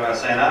favor, say by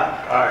saying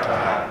aye.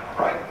 Aye.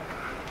 All right.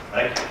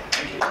 Thank you.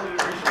 Thank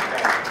you.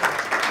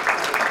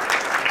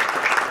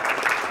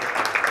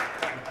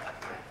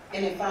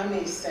 And if I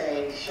may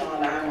say,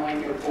 Sean, I'm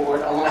on your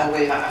board along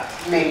with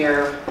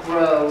Mayor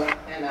Rowe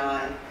and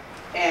I,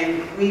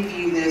 and we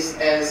view this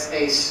as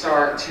a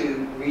start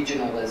to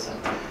regionalism.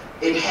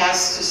 It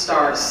has to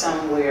start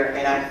somewhere,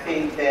 and I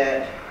think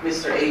that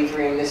Mr.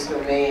 Avery and Mr.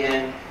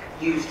 Mann,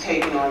 you've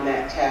taken on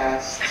that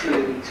task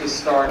to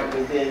start it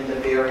within the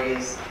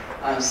various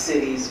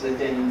cities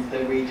within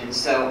the region.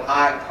 So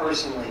I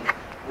personally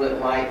would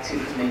like to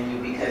commend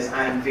you because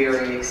I'm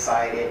very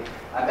excited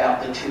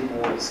about the two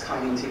boards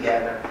coming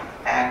together,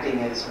 acting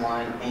as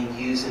one, and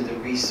using the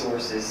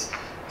resources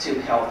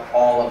to help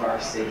all of our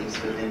cities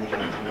within the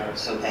Hampton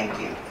Roads. So thank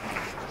you.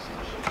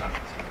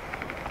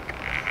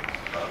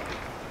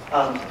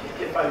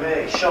 If I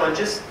may, Sean,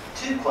 just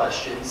two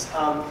questions.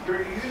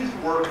 Your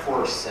youth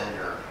workforce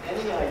center,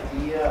 any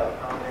idea of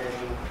how many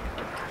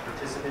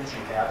participants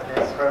you have in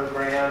that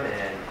program,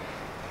 and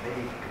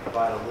maybe you could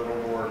provide a little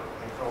more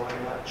info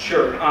on that?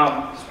 Sure.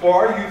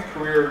 For our Youth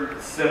Career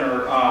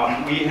Center,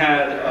 we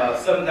had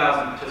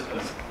 7,000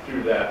 participants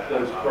through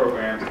those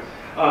programs.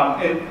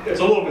 And it's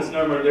a little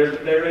misnomer.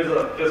 There is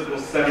a physical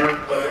center,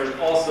 but there's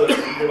also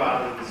you go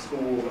out into the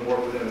schools and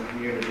work within the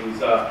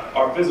communities.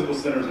 Our physical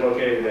center is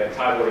located at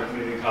Tidewater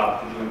Community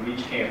College, Virginia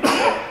Beach campus.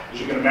 So, as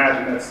you can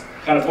imagine, that's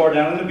kind of far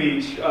down in the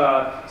beach.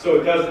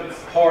 So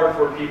it's hard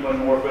for people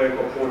in Norfolk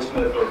or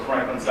Portsmouth or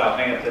Franklin,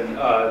 Southampton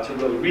to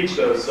really reach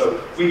those.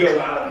 So we go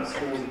out in the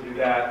schools and do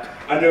that.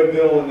 I know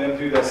Bill and them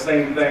do the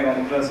same thing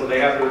on the peninsula. They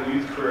have their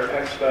Youth Career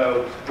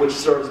Expo, which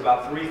serves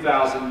about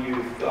 3,000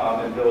 youth.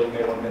 And Bill, you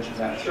may want to mention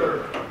that.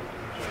 Sure.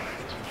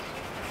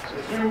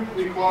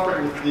 We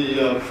cooperate with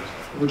the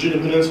Virginia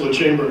Peninsula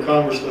Chamber of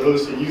Commerce to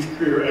host a Youth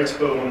Career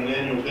Expo on an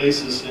annual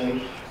basis,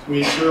 and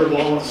we serve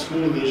all of the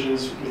school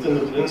divisions within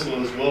the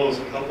peninsula as well as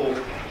a couple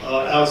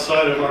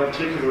outside of our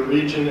particular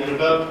region, and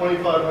about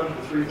 2,500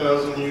 to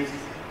 3,000 youth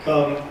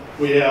come.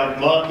 We have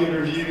mock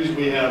interviews,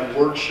 we have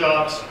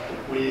workshops,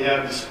 we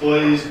have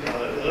displays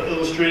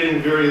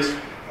illustrating various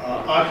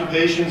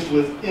occupations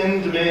with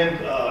in-demand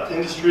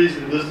industries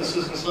and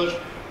businesses and such.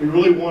 We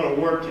really want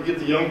to work to get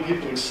the young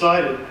people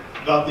excited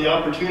about the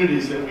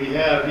opportunities that we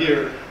have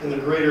here in the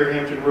greater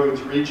Hampton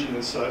Roads region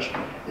and such,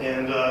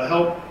 and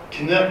help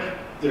connect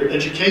their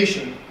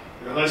education,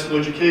 their high school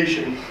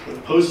education,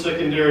 with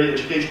post-secondary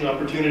education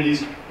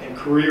opportunities and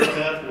career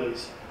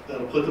pathways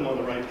that'll put them on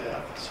the right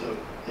path. So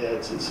yeah,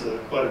 it's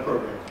quite a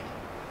program.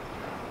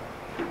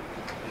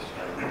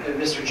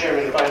 And Mr.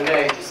 Chairman, if I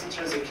may, just in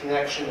terms of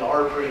connection to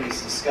our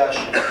previous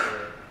discussion,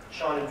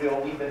 Sean and Bill,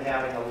 we've been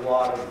having a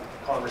lot of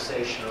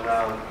conversation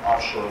around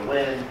offshore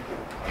wind,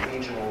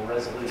 regional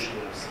resolution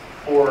of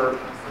support,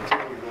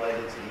 particularly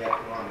related to the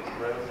economic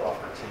growth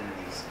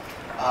opportunities.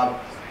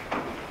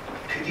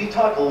 Could you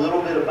talk a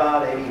little bit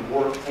about any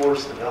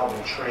workforce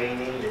development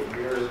training that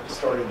you're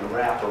starting to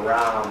wrap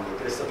around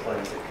the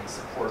disciplines that can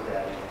support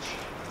that initiative?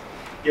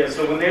 Yeah,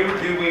 so when they were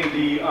doing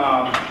the,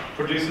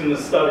 producing the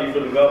study for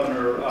the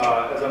governor,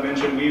 as I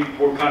mentioned, we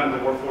were kind of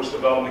the workforce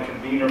development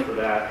convener for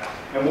that.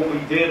 And what we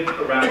did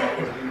around that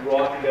was we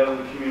brought together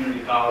the community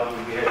colleges,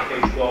 we had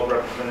K-12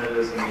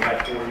 representatives, and we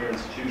had four-year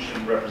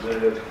institution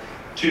representatives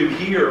to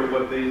hear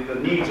what the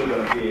needs are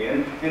going to be.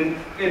 And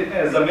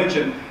as I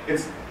mentioned,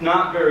 it's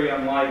not very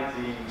unlike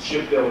the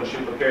shipbuilding,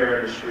 ship repair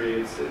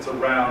industry. It's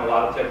around a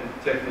lot of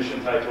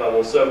technician type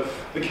levels. So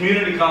the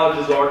community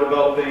colleges are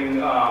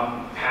developing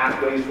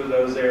pathways for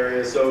those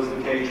areas, so is the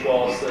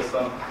K-12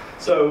 system.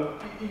 So,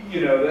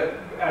 you know, that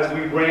as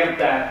we ramp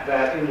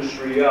that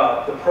industry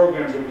up, the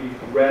programs will be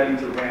ready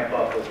to ramp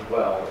up as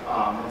well.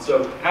 And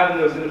so having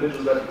those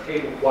individuals at the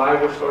table, why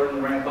we're starting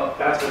to ramp up,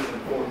 that's what's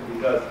important,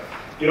 because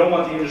you don't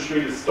want the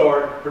industry to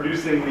start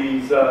producing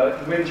these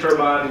wind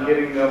turbines and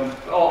getting them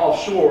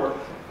offshore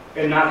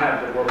and not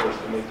have the workers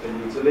to meet the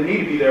needs. So they need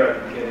to be there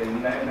at the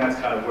beginning, and that's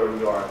kind of where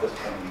we are at this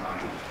point in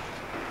time.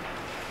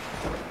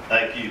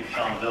 Thank you,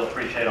 Sean and Bill.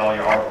 Appreciate all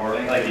your hard work.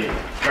 Thank you.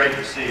 Great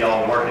to see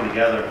y'all working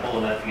together and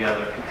pulling that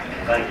together.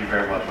 Thank you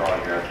very much for all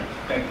your efforts.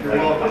 Thank you. You're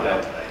welcome.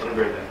 Have a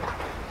great day.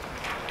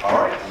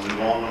 All right, we'll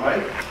move on to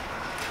Ray.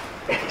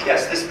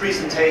 Yes, this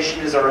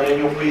presentation is our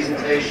annual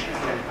presentation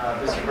from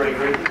Mr. Greg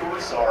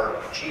Rickendorf, our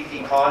chief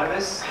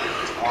economist,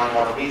 on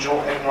our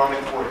regional economic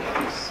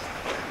forecast.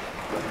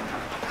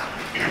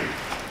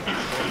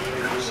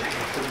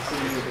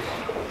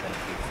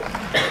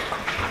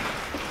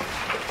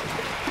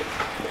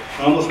 I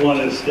almost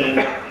wanted to stand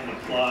up and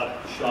applaud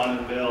Sean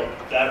and Bill.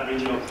 That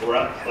regional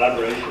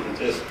collaboration is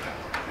just,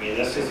 I mean,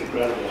 that's just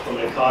incredible. From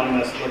an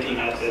economist looking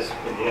at this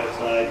from the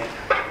outside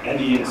and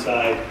the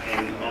inside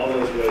and all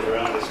those ways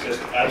around, it's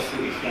just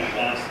absolutely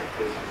fantastic.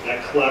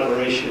 That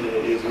collaboration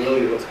is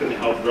really what's going to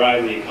help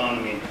drive the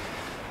economy.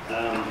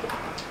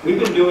 We've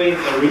been doing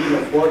a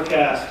regional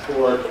forecast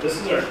for, this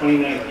is our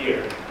 29th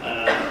year.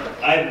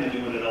 I haven't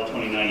been doing it all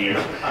 29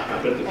 years,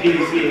 but the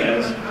PDC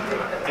has.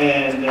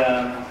 And,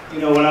 you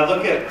know, when I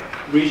look at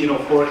regional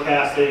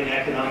forecasting,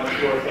 economic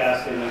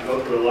forecasting, I go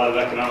through a lot of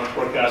economic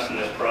forecasting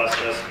in this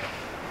process.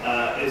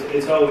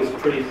 It's always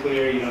pretty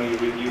clear, you know, you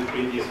review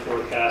previous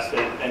forecasts,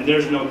 and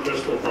there's no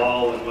crystal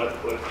ball, and what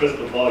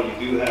crystal ball you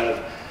do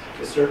have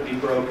is certainly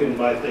broken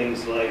by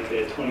things like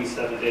the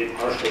 27-day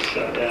partial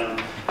shutdown.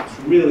 It's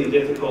really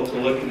difficult to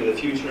look into the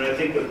future. I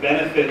think the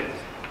benefit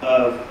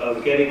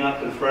of getting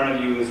up in front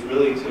of you is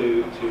really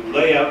to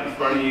lay out in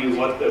front of you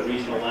what the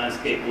regional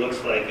landscape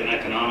looks like in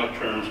economic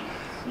terms,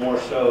 more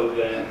so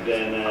than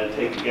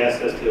take a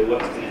guess as to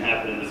what's going to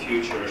happen in the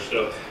future.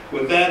 So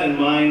with that in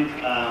mind,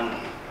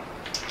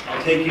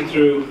 I'll take you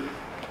through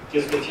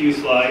just a few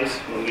slides,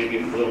 well maybe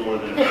a little more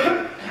than a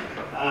few.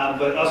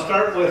 But I'll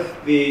start with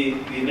the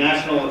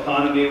national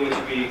economy, which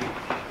we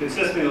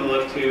consistently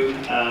look to.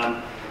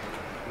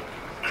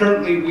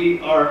 Currently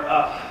we are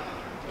up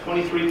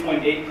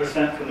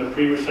 23.8% from the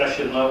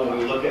pre-recession low when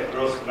we look at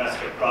gross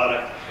domestic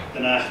product,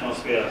 the national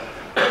scale.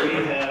 We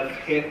have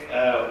hit,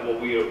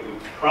 we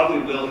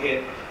probably will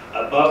hit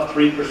above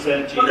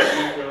 3%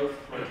 GDP growth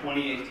for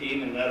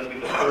 2018, and that'll be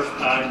the first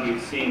time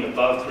we've seen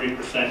above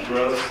 3%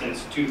 growth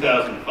since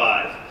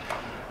 2005.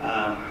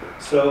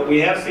 So we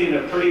have seen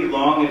a pretty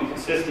long and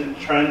consistent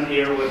trend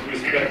here with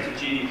respect to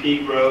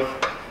GDP growth.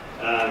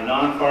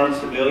 Non-farm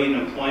civilian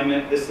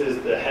employment, this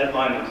is the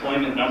headline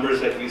employment numbers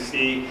that you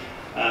see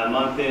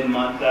month in,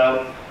 month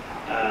out.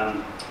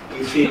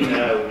 We've seen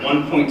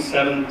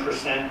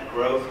 1.7%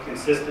 growth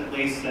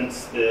consistently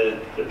since the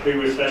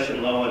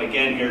pre-recession low, and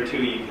again here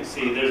too you can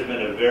see there's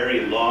been a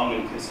very long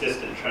and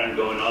consistent trend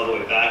going all the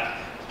way back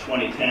to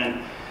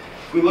 2010.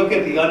 If we look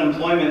at the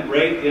unemployment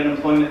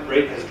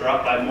rate has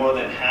dropped by more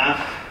than half.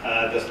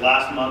 This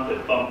last month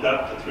it bumped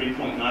up to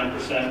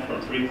 3.9%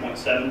 from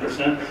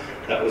 3.7%.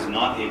 That was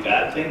not a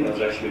bad thing, that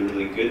was actually a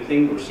really good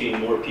thing. We're seeing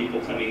more people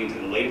coming into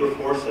the labor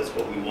force, that's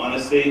what we want to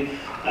see.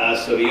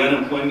 So the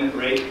unemployment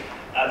rate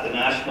at the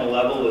national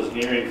level is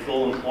nearing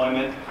full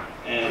employment,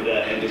 and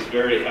it's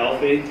very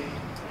healthy.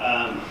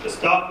 The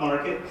stock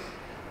market,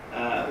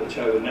 which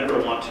I would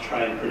never want to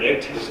try and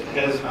predict,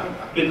 has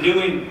been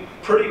doing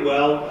pretty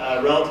well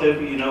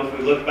relative. You know, if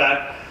we look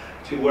back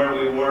to where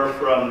we were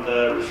from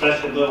the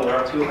recession low, we're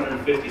up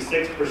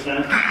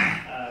 256%,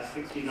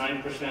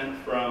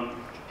 69%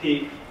 from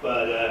peak,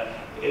 but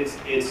it's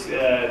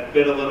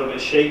been a little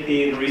bit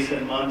shaky in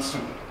recent months.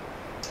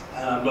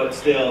 but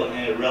still,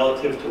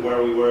 relative to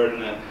where we were in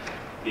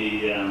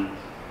the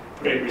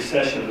Great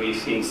Recession, we've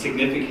seen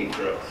significant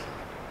growth.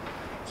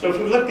 So if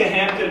we look at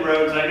Hampton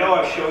Roads, I know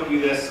I've showed you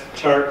this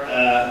chart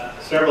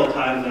several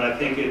times, and I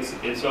think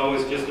it's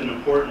always just an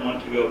important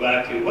one to go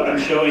back to. What I'm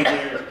showing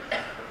here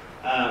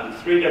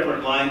is 3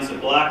 different lines. The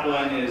black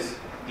line is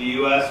the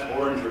U.S.,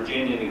 orange,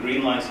 Virginia, and the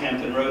green line is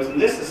Hampton Roads.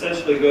 And this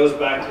essentially goes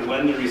back to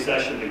when the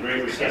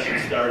Great Recession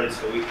started,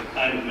 so we can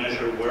kind of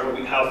measure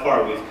how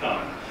far we've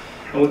come.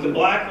 And with the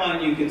black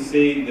line, you can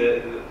see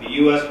the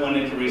U.S. went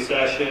into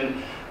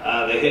recession,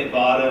 they hit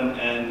bottom,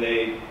 and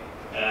they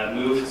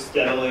moved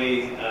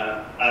steadily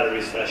out of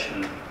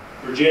recession.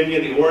 Virginia,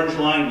 the orange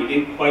line, we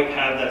didn't quite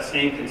have that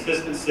same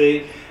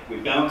consistency. We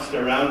bounced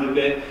around a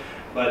bit,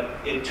 but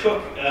it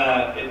took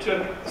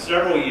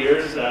several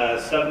years,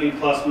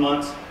 70+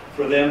 months,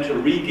 for them to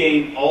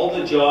regain all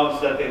the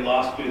jobs that they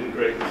lost through the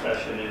Great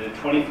Recession. And in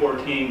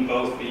 2014,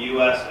 both the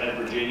U.S. and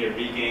Virginia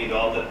regained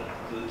all the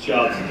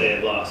jobs that they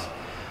had lost.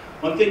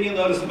 One thing you'll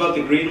notice about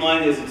the green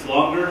line is it's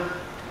longer.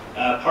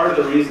 Part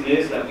of the reason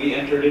is that we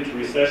entered into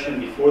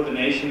recession before the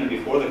nation and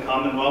before the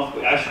Commonwealth.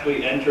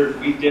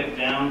 We dipped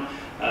down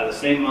the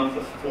same month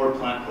the Ford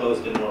plant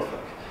closed in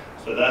Norfolk.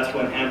 So that's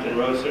when Hampton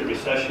Roads hit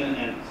recession,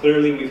 and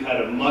clearly we've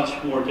had a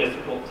much more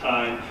difficult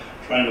time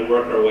trying to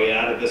work our way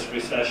out of this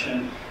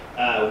recession.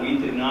 We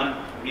did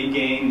not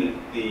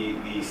regain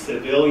the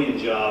civilian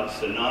jobs,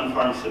 the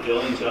non-farm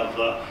civilian jobs,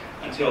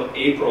 until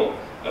April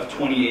of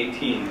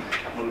 2018,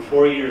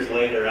 4 years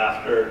later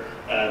after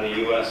the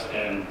U.S.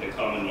 and the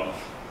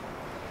Commonwealth.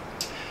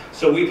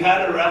 So we've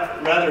had a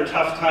rather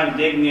tough time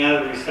digging out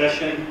of the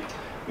recession.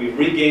 We've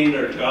regained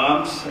our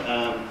jobs.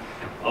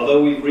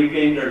 Although we've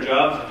regained our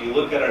jobs, if you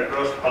look at our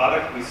gross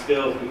product,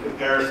 if we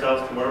compare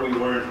ourselves to where we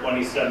were in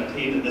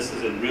 2017, and this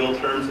is in real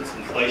terms, it's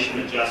inflation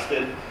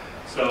adjusted.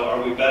 So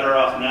are we better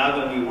off now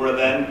than we were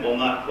then? Well,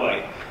 not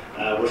quite.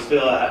 We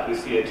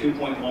see a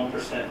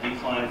 2.1%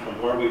 decline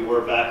from where we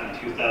were back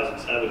in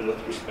 2007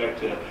 with respect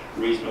to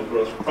regional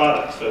gross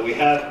product. So we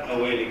have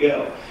a way to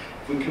go.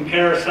 If we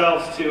compare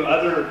ourselves to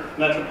other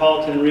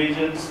metropolitan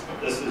regions,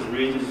 this is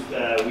regions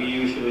we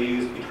usually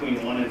use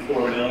between 1 and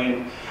 4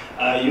 million.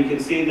 You can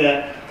see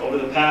that over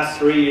the past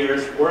 3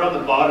 years, we're on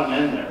the bottom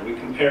end there. We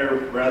compare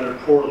rather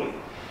poorly.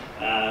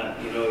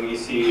 You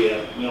see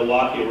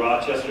Milwaukee,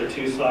 Rochester,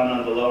 Tucson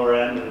on the lower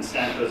end, and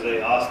San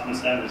Jose, Austin,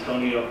 San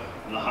Antonio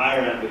on the higher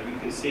end, but you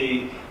can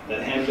see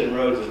that Hampton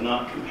Roads is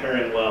not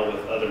comparing well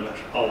with other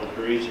metropolitan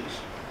regions.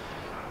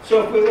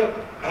 So if we look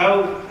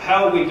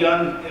how we've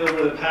done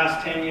over the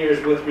past 10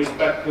 years with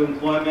respect to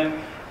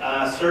employment,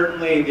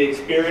 certainly the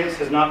experience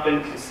has not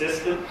been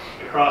consistent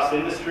across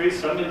industries.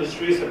 Some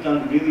industries have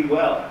done really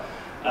well.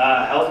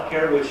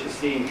 Healthcare, which is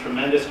seeing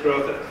tremendous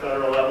growth at the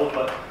federal level,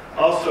 but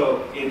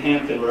also in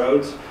Hampton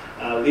Roads.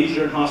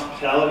 Leisure and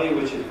hospitality,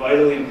 which is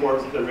vitally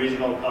important to the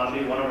regional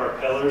economy, one of our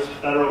pillars.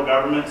 Federal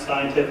government,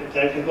 scientific,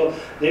 technical,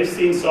 they've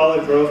seen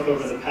solid growth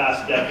over the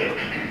past decade.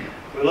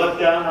 If we look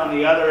down on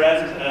the other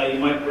end, you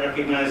might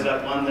recognize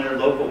that one there.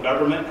 Local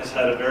government has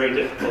had a very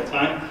difficult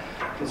time.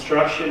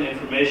 Construction,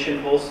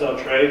 information, wholesale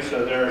trade,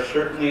 so there are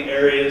certainly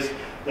areas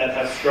that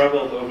have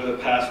struggled over the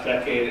past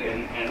decade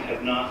and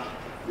have not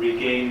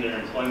regained their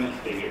employment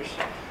figures.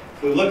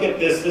 If we look at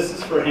this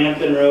is for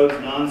Hampton Roads,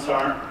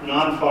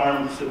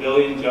 non-farm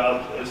civilian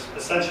jobs.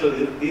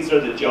 Essentially, these are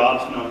the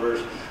jobs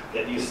numbers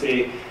that you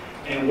see.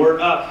 And we're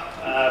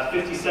up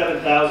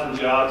 57,000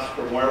 jobs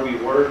from where we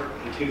were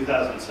in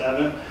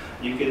 2007.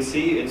 You can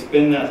see it's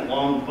been that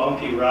long,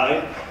 bumpy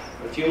ride.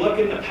 If you look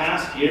in the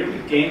past year,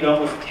 we've gained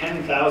almost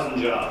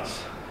 10,000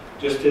 jobs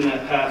just in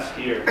that past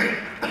year.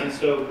 And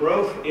so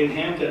growth in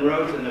Hampton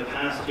Roads in the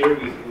past year,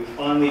 we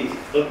finally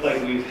look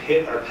like we've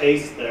hit our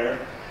pace there.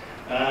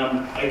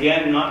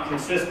 Again, not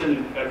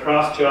consistent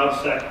across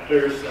job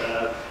sectors,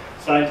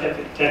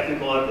 scientific,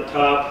 technical at the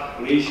top,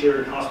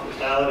 leisure,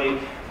 hospitality,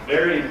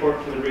 very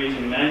important to the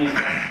region.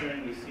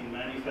 Manufacturing, we've seen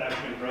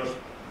manufacturing growth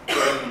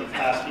in the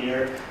past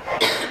year.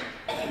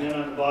 And then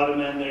on the bottom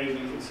end there, you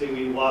can see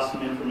we've lost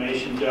some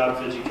information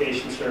jobs,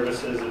 education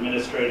services,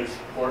 administrative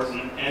support,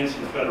 and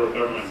some federal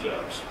government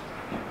jobs.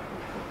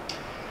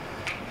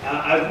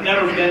 I've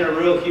never been a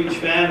real huge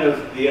fan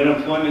of the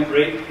unemployment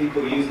rate.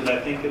 People use it, I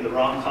think, in the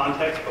wrong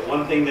context. But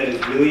one thing that is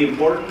really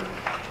important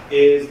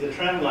is the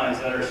trend lines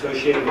that are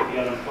associated with the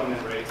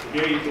unemployment rate. So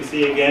here you can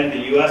see again,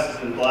 the U.S.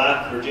 is in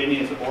black,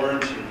 Virginia is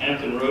orange, and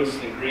Hampton Roads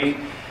is in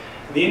green.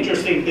 The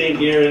interesting thing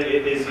here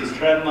is these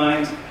trend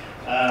lines.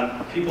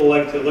 People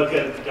like to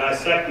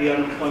dissect the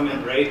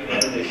unemployment rate,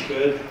 and they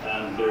should.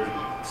 There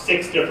are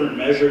 6 different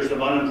measures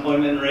of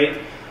unemployment rate.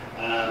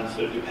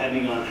 So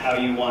depending on how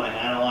you want to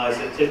analyze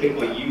it,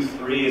 typically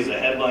U3 is a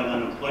headline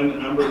unemployment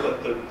number,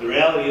 but the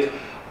reality is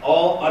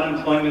all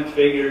unemployment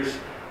figures,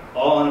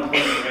 all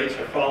unemployment rates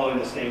are following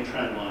the same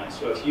trend line.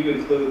 So if you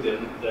include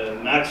the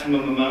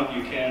maximum amount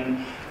you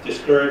can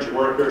discourage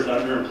workers,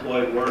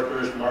 underemployed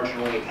workers,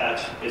 marginally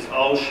attached, it's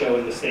all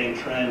showing the same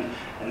trend,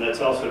 and that's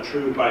also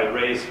true by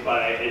race,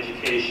 by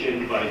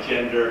education, by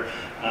gender.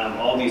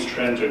 All these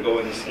trends are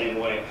going the same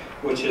way,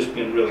 which has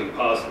been really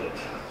positive.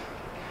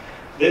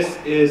 This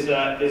is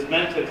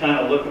meant to kind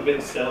of look a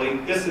bit silly.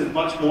 This is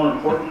much more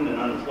important than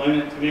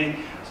unemployment to me.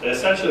 So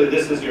essentially,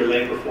 this is your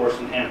labor force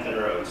in Hampton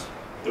Roads.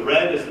 The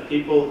red is the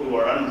people who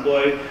are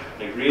unemployed.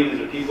 The green is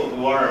the people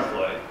who are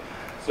employed.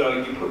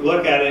 So you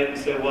look at it and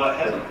say, well,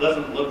 it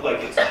doesn't look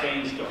like it's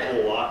changed a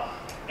whole lot.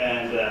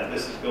 And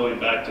this is going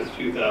back to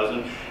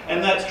 2000.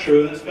 And that's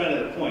true, and that's kind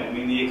of the point. I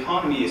mean, the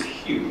economy is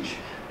huge.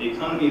 The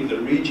economy of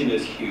the region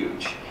is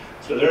huge.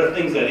 So there are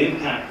things that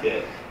impact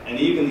it. And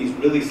even these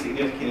really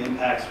significant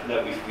impacts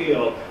that we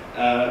feel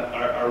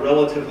are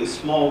relatively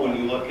small when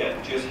you look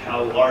at just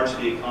how large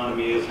the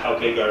economy is, how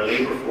big our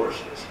labor force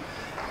is.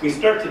 We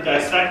start to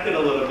dissect it a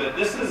little bit.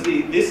 This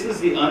is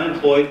the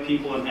unemployed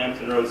people in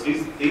Hampton Roads.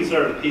 These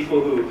are the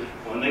people who,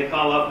 when they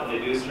call up and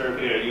they do a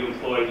survey, are you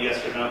employed,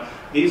 yes or no?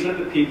 These are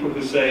the people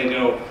who say,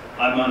 no,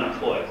 I'm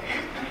unemployed.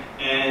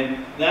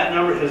 And that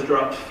number has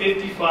dropped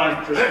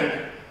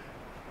 55%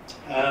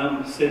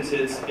 since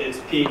its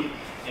peak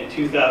in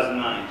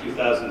 2009,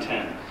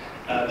 2010.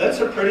 That's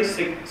a pretty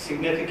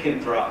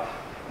significant drop,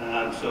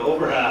 so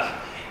over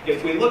half.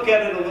 If we look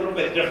at it a little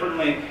bit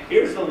differently,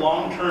 here's the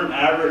long-term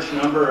average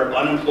number of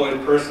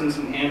unemployed persons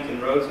in Hampton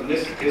Roads, and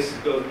this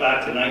goes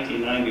back to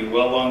 1990,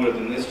 well longer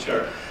than this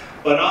chart.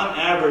 But on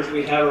average,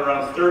 we have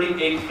around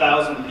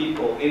 38,000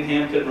 people in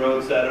Hampton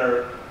Roads that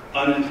are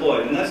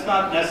unemployed. And that's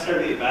not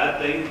necessarily a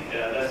bad thing.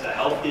 That's a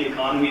healthy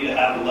economy to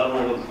have a level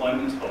of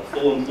employment, it's called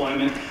full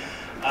employment.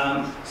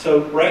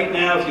 So right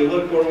now, if you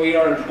look where we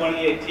are in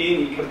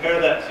 2018, you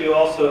compare that to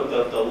also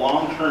the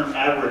long-term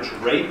average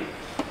rate.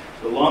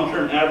 The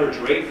long-term average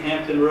rate in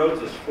Hampton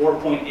Roads is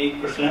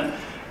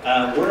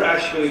 4.8%. We're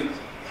actually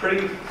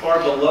pretty far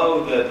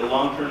below the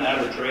long-term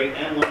average rate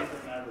and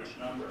long-term average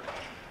number.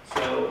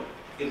 So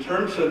in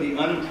terms of the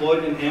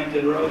unemployed in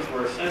Hampton Roads,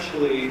 we're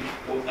essentially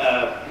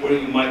where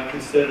you might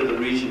consider the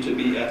region to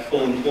be at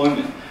full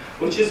employment,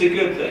 which is a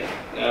good thing.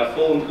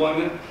 Full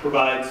employment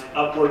provides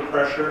upward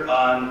pressure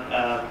on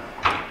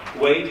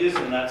wages,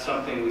 and that's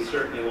something we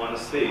certainly want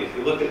to see. If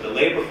you look at the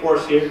labor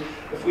force here,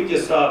 if we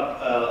just saw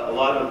a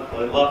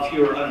lot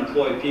fewer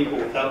unemployed people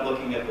without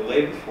looking at the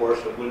labor force,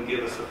 it wouldn't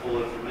give us the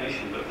full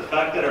information. But the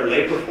fact that our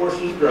labor force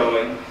is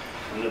growing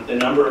and that the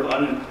number of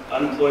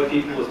unemployed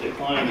people is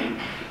declining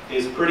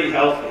is pretty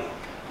healthy.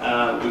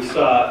 We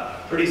saw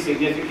pretty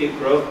significant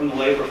growth in the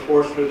labor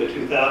force through the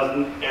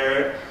 2000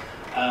 era,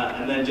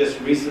 and then just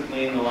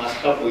recently in the last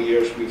couple of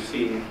years we've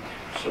seen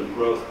some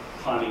growth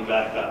climbing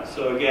back up.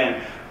 So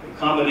again, a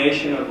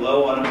combination of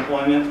low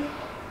unemployment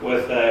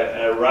with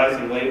a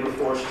rising labor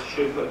force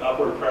should put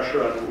upward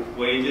pressure on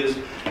wages,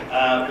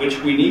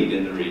 which we need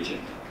in the region.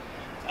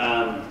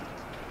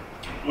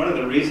 One of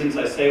the reasons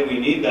I say we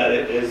need that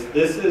is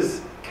this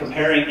is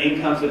comparing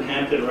incomes in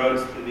Hampton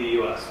Roads to the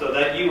U.S. So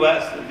that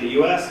the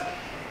U.S.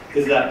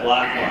 is that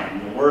black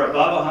line. When we're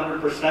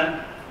above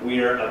 100%, we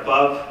are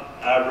above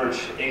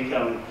average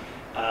income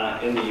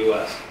in the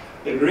U.S.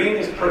 The green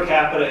is per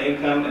capita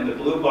income, and the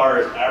blue bar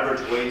is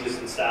average wages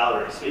and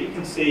salaries. So you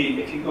can see,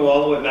 if you go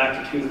all the way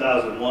back to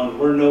 2001,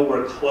 we're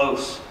nowhere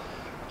close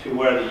to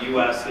where the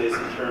U.S. is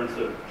in terms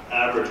of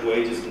average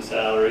wages and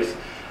salaries.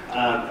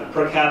 And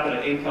per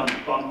capita income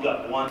bumped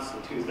up once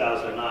in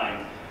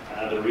 2009.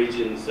 The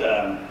region's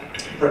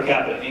per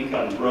capita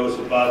income rose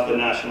above the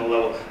national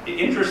level. The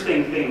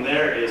interesting thing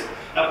there is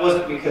that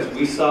wasn't because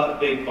we saw a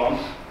big bump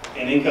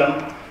in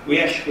income. We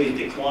actually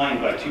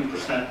declined by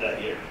 2%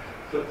 that year.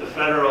 But the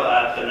federal,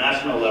 at the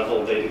national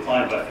level, they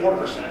declined by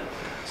 4%.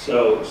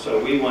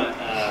 So we went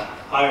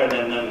higher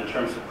than them in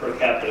terms of per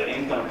capita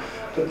income.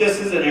 But this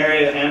is an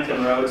area of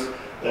Hampton Roads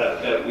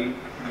that we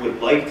would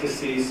like to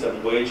see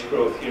some wage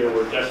growth here.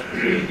 We're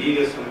desperately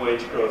needed some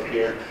wage growth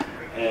here,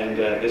 and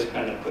this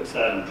kind of puts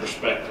that in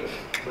perspective.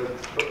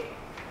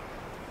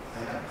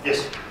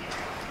 Yes.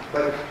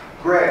 But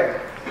Greg,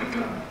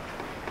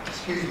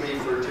 excuse me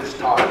for just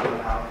talking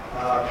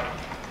now.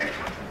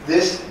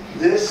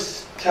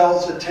 This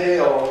tells a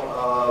tale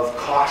of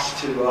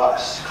cost to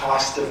us,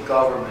 cost of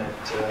government.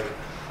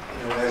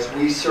 As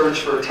we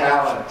search for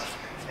talent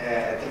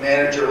at the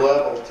manager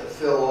level to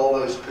fill all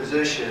those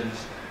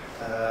positions,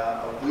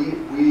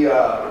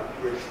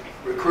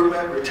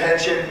 recruitment,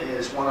 retention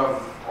is one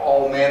of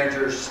all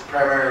managers'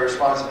 primary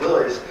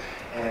responsibilities,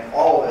 and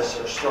all of us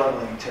are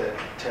struggling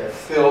to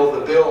fill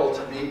the bill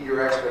to meet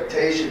your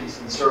expectations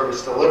in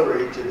service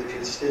delivery to the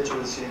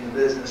constituency and the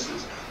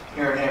businesses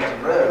here in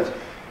Hampton Roads.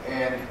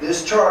 And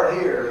this chart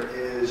here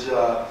is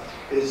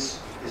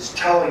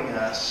telling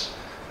us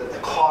that the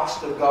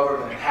cost of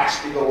government has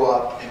to go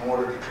up in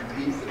order to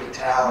compete for the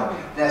talent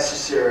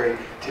necessary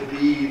to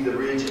be the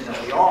region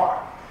that we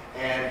are.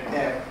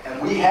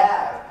 And we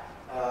have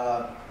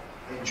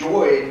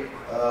enjoyed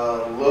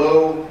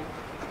low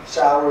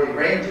salary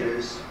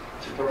ranges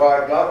to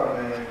provide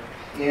government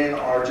in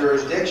our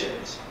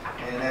jurisdictions.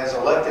 And as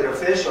elected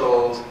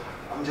officials,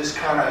 I'm just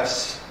kind of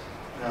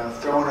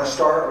throwing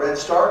a red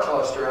star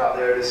cluster out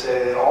there to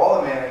say that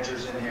all the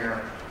managers in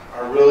here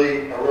are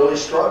really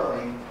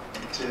struggling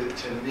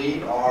to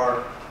meet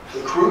our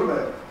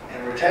recruitment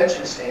and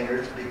retention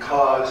standards,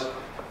 because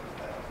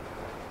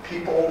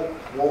people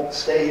won't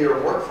stay here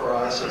and work for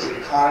us as the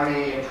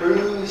economy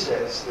improves,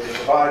 as they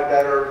provide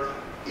better,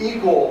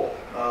 equal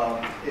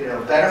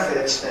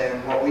benefits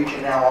than what we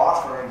can now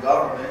offer in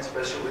government,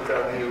 especially with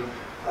our new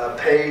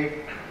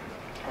pay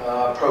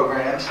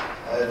programs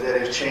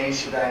that have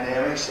changed the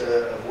dynamics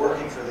of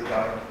working for the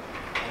government.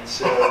 And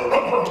so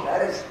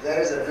that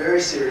is a very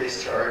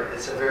serious chart.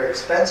 It's a very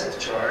expensive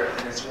chart,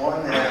 and it's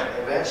one that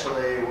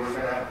eventually we're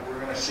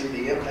gonna see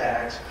the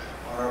impacts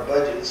on our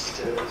budgets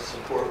to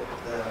support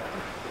the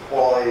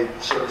quality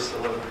service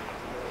delivery.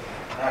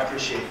 And I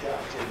appreciate the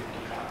opportunity.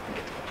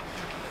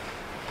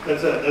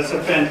 That's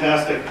a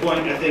fantastic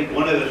point. I think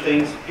one of the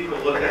things, people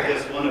look at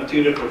this one of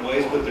two different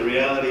ways, but the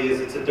reality is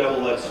it's a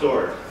double-edged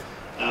sword.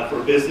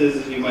 For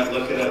businesses, you might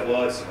look at it,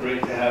 well, it's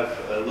great to have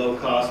a low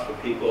cost for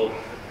people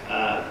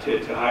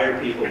to hire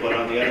people, but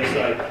on the other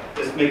side,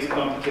 this makes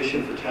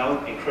competition for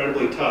talent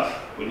incredibly tough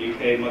when you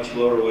pay much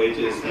lower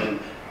wages than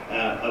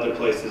other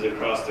places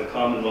across the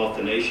Commonwealth,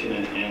 the nation,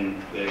 and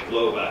the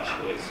globe,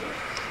 actually.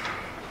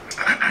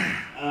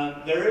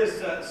 There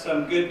is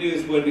some good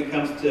news when it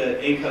comes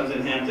to incomes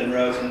in Hampton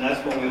Roads, and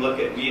that's when we look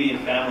at median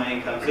family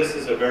incomes. This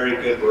is a very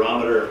good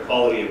barometer of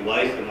quality of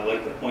life, and I'd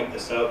like to point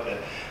this out that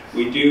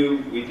we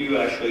do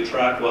actually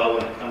track well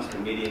when it comes to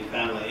median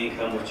family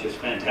income, which is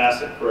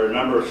fantastic for a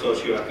number of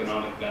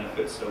socioeconomic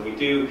benefits. So we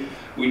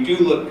do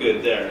look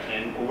good there.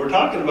 And when we're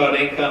talking about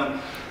income,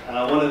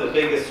 one of the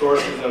biggest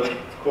sources of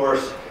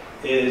course,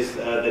 is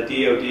the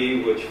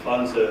DoD, which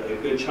funds a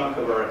good chunk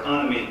of our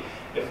economy.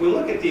 If we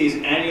look at these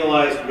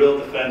annualized real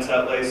defense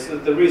outlays,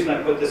 the reason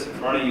I put this in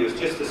front of you is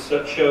just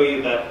to show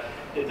you that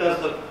it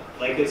does look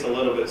like it's a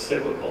little bit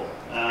cyclical.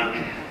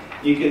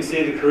 You can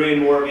see the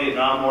Korean War,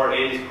 Vietnam War,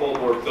 80s Cold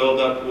War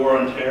buildup, War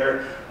on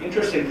Terror. The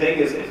interesting thing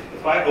is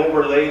if I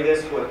overlay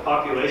this with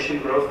population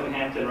growth in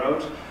Hampton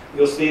Roads,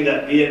 you'll see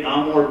that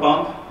Vietnam War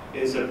bump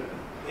is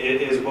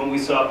when we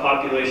saw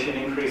population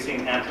increasing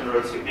in Hampton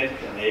Roads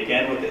significantly.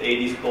 Again, with the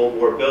 80s Cold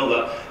War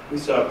buildup, we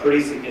saw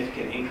pretty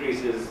significant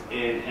increases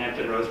in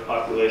Hampton Roads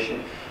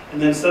population.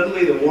 And then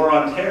suddenly the War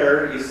on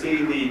Terror, you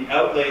see the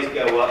outlays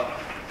go up,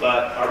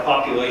 but our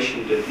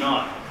population did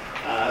not.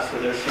 So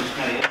there's some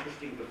kind of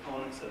interesting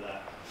components of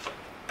that.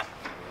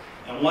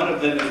 And one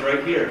of them is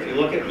right here. If you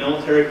look at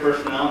military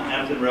personnel in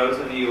Hampton Roads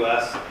in the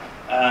U.S.,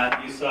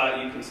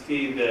 you can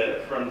see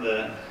from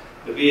the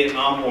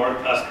Vietnam War,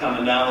 us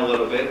coming down a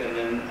little bit, and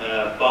then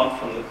a bump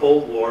from the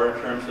Cold War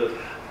in terms of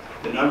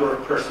the number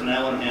of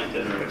personnel in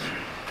Hampton Roads.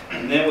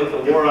 And then with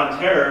the War on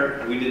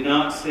Terror, we did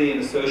not see an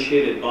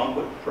associated bump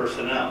with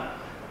personnel.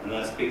 And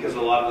that's because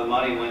a lot of the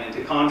money went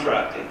into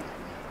contracting.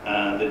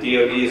 The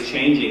DoD is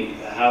changing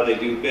how they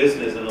do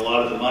business, and a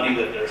lot of the money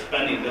that they're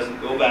spending doesn't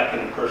go back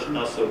into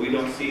personnel, so we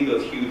don't see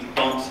those huge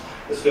bumps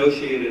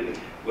associated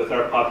with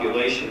our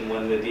population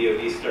when the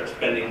DoD starts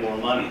spending more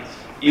money,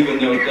 even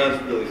though it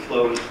does really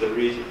flow into the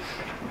region.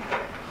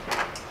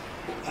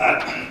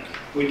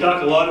 We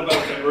talk a lot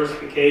about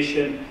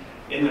diversification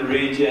in the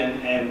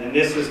region, and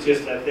this is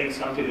just, I think,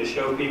 something to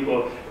show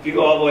people. If you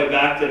go all the way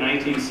back to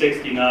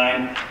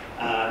 1969,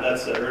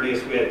 that's the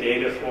earliest we had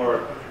data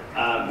for.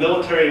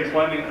 Military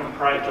employment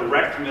comprised,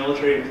 direct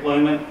military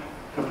employment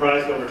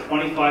comprised over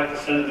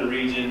 25% of the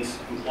region's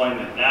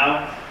employment.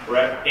 Now we're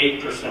at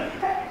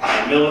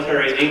 8%.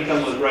 Military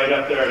income was right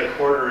up there at a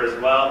quarter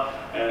as well,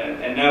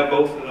 and now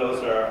both of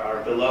those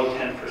are below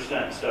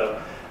 10%.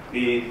 So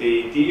the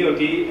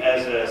DoD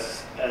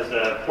as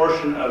a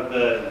portion of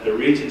the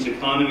region's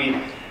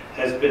economy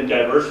has been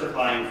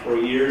diversifying for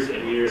years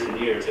and years and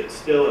years. It's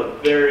still a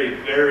very,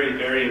 very,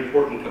 very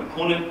important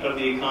component of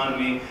the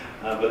economy,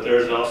 but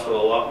there's also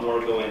a lot more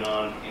going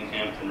on in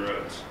Hampton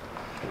Roads.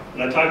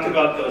 When I talked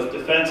about those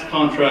defense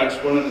contracts,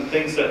 one of the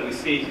things that we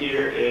see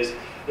here is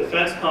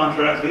defense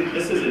contracts.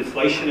 This is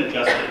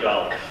inflation-adjusted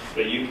dollars,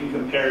 so you can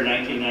compare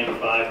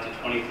 1995 to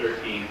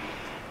 2013,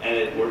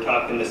 and we're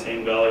talking the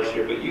same dollars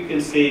here. But you can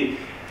see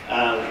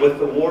with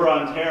the War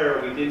on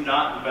Terror, we did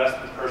not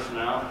invest in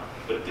personnel,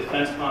 but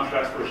defense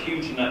contracts were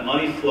huge, and that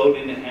money flowed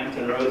into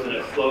Hampton Roads, and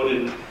it flowed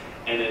in,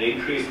 and it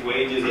increased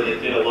wages, and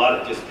it did a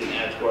lot. It just didn't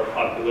add to our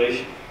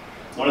population.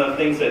 One of the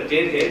things that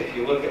did hit, if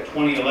you look at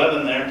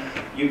 2011 there,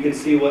 you can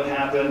see what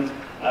happened.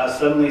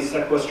 Suddenly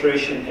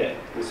sequestration hit.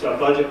 We saw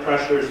budget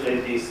pressures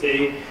in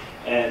DC,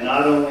 and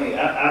not only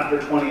after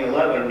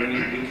 2011,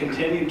 we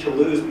continued to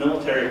lose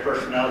military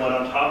personnel, but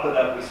on top of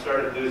that, we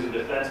started losing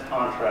defense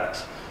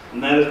contracts.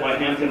 And that is why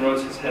Hampton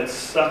Roads has had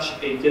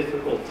such a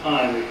difficult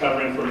time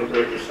recovering from the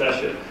Great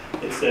Recession.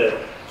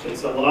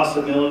 It's a loss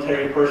of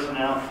military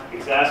personnel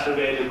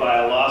exacerbated by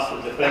a loss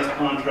of defense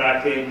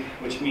contracting,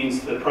 which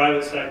means the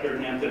private sector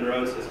in Hampton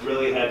Roads has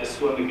really had to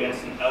swim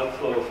against an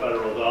outflow of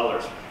federal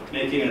dollars,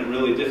 making it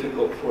really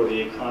difficult for the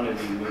economy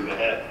to move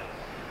ahead.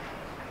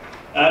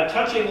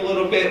 Touching a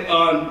little bit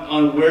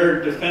on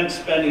where defense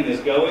spending is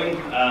going,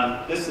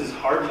 this is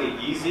hardly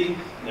easy.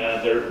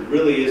 There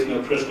really is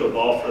no crystal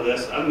ball for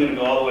this. I'm going to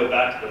go all the way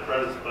back to the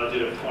President's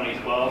budget of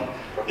 2012.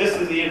 This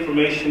is the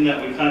information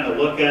that we kind of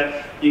look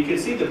at. You can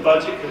see the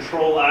Budget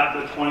Control Act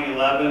of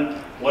 2011,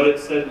 what it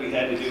said we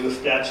had to do with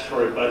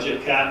statutory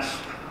budget caps.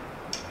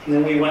 And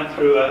then we went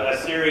through a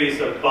series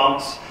of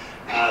bumps.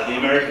 The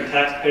American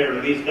Taxpayer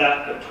Relief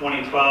Act of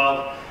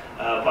 2012,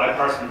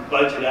 Bipartisan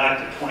Budget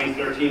Act of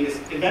 2013,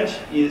 is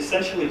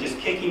essentially just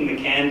kicking the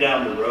can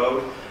down the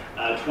road.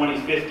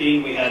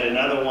 2015, we had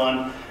another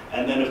one,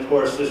 and then of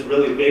course this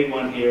really big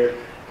one here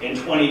in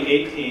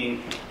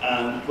 2018.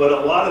 But a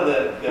lot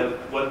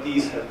of what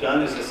these have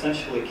done is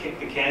essentially kick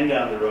the can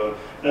down the road.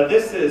 Now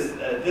this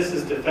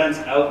is defense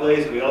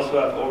outlays. We also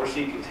have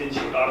overseas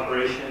contingent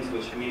operations,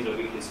 which means that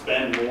we can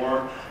spend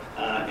more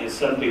in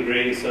some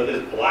degree. So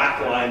this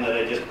black line that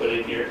I just put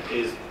in here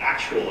is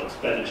actual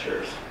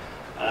expenditures.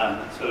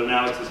 So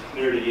now it's as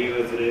clear to you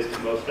as it is to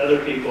most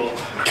other people.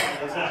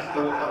 That's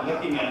actually what I'm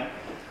looking at.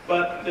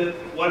 But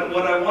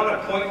what I want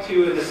to point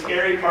to, and the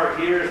scary part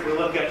here, is we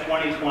look at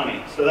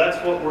 2020. So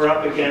that's what we're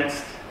up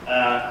against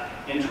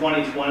in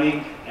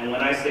 2020. And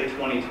when I say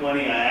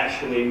 2020, I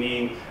actually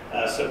mean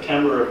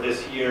September of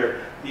this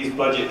year, these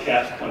budget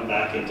caps come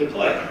back into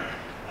play.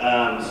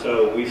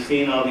 So we've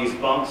seen all these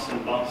bumps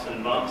and bumps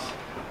and bumps.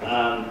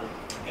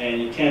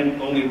 And you can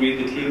only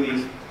read the tea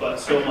leaves, but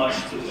so much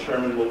to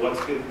determine, well,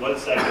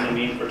 what's that going to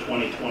mean for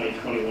 2020,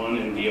 21,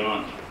 and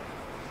beyond.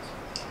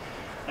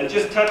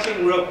 Just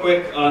touching real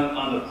quick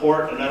on the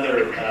port,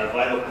 another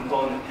vital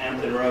component,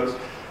 Hampton Roads.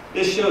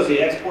 This shows the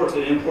exports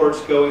and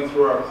imports going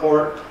through our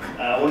port.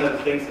 One of the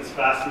things that's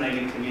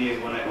fascinating to me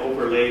is when I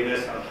overlay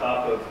this on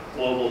top of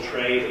global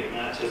trade, it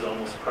matches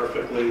almost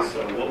perfectly.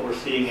 So what we're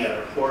seeing at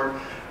our port,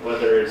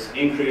 whether it's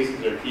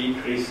increases or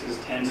decreases,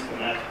 tends to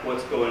match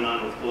what's going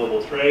on with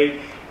global trade.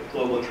 If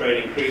global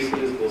trade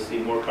increases, we'll see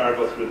more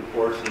cargo through the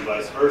ports and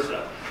vice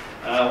versa.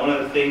 One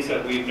of the things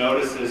that we've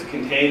noticed is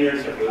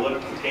containers. If we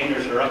look,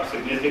 containers are up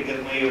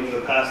significantly over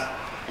the past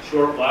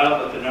short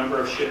while, but the number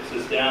of ships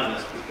is down.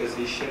 That's because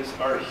these ships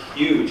are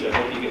huge. I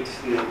hope you get to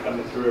see them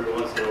coming through every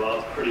once in a while.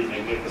 It's pretty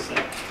magnificent.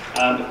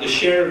 The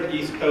share of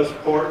East Coast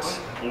ports,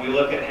 when we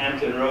look at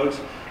Hampton Roads,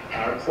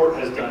 our port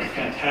has done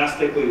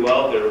fantastically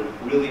well. They're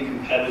really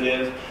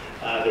competitive.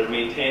 They're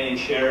maintaining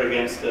share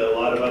against a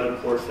lot of other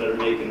ports that are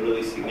making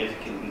really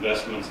significant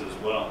investments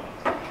as well.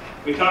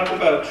 We talked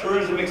about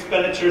tourism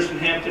expenditures in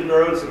Hampton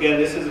Roads. Again,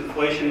 this is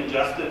inflation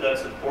adjusted.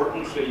 That's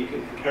important, so you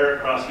can compare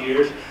across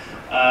years.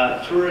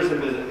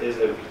 Tourism is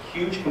a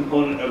huge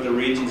component of the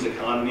region's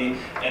economy,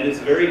 and it's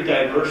very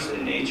diverse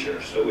in nature.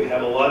 So we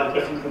have a lot of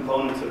different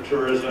components of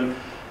tourism.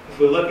 If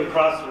we look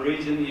across the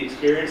region, the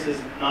experience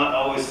is not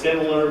always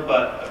similar,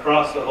 but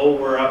across the whole,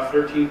 we're up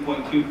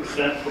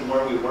 13.2% from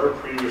where we were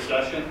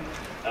pre-recession.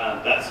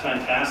 That's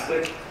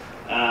fantastic.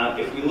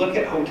 If we look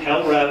at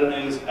hotel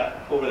revenues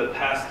over the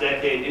past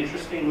decade,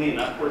 interestingly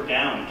enough, we're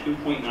down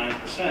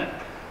 2.9%.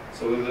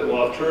 So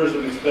while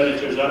tourism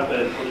expenditures up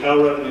and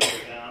hotel revenues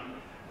are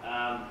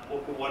down,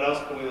 what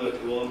else can we look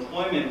at? Well,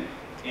 employment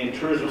in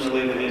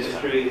tourism-related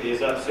industry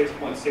is up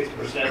 6.6%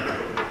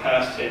 over the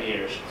past 10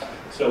 years.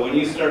 So when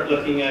you start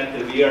looking at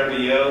the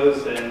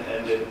VRBOs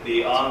and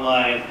the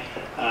online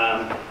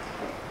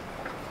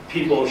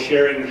people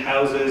sharing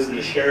houses and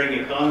the sharing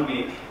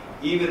economy,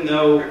 even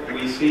though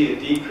we see a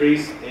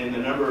decrease in the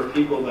number of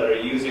people that are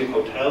using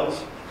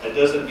hotels, that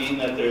doesn't mean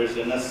that there's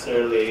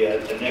necessarily a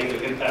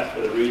negative impact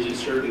for the region.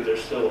 Certainly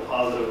there's still a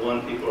positive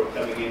one. People are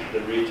coming into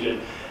the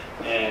region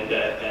and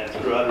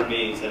through other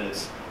means, and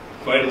it's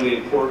vitally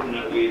important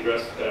that we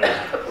address or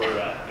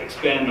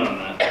expand on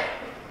that.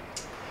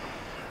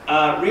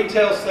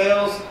 Retail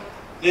sales,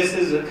 this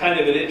is a kind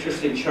of an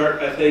interesting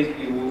chart. I think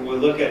we'll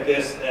look at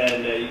this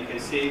and you can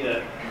see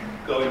that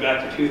going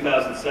back to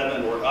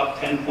 2007, we're up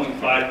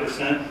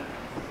 10.5%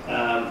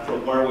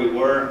 from where we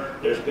were.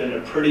 There's been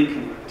a pretty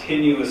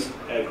continuous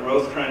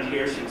growth trend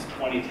here since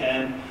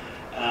 2010.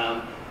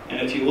 And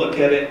if you look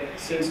at it,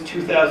 since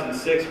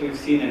 2006, we've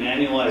seen an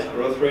annualized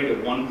growth rate of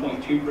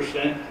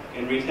 1.2%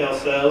 in retail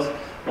sales.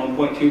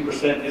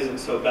 1.2% isn't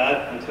so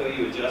bad until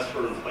you adjust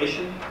for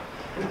inflation.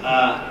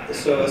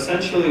 So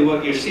essentially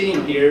what you're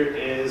seeing here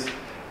is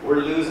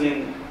we're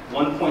losing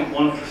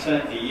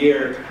 1.1% a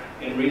year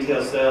in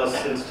retail sales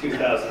since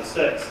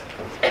 2006.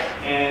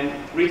 And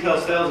retail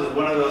sales is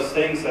one of those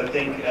things I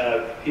think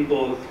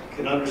people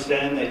can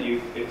understand that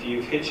if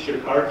you've hitched your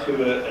cart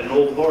to an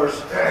old horse,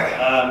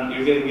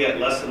 you're going to get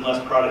less and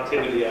less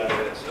productivity out of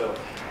it. So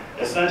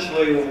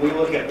essentially, when we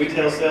look at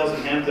retail sales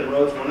in Hampton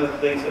Roads, one of the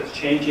things that's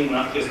changing,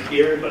 not just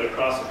here, but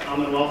across the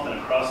Commonwealth and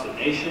across the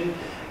nation,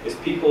 is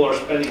people are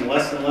spending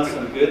less and less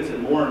on goods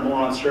and more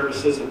on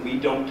services, and we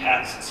don't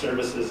tax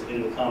services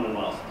in the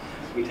Commonwealth.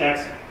 We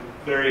tax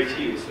very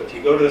few. So if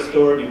you go to the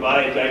store and you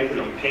buy a diaper,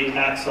 you pay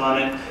tax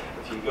on it.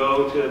 If you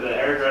go to the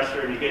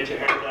hairdresser and you get your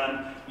hair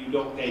done, you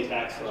don't pay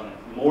tax on it.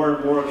 More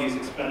and more of these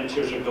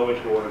expenditures are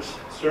going towards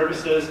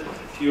services,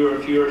 fewer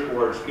and fewer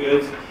towards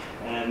goods,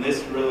 and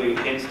this really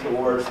hints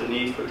towards the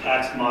need for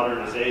tax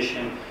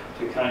modernization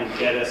to kind of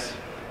get us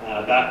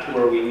back to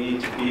where we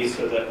need to be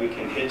so that we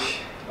can hitch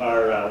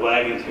our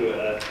wagon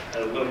to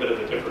a little bit of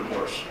a different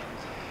horse.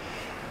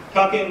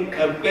 Talking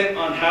a bit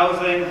on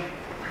housing,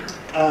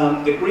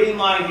 the green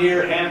line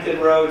here, Hampton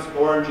Roads,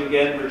 orange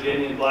again,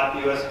 Virginia and black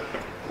US.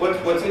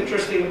 What's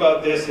interesting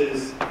about this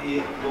is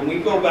when we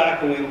go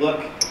back and we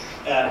look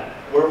at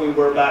where we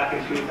were back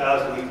in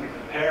 2000, we can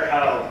compare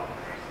how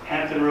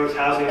Hampton Roads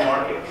housing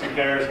market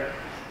compares.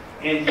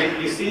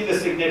 And you see the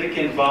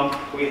significant bump.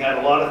 We had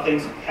a lot of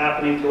things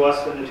happening to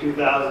us in the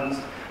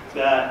 2000s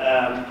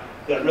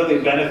that really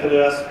benefited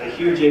us. A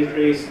huge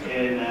increase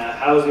in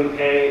housing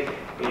pay,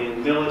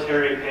 in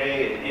military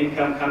pay, and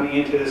income coming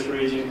into this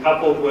region,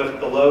 coupled with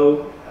the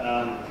low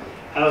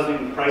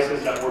housing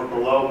prices that were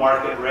below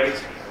market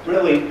rates,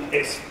 really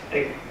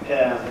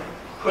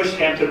pushed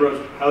Hampton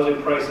Roads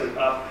housing prices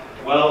up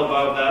well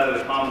above that of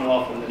the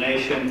Commonwealth and the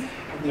nation.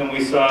 And then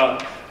we saw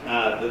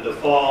the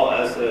fall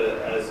as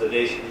the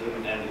nation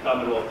and the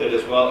Commonwealth did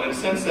as well. And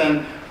since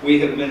then, we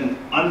have been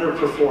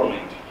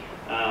underperforming.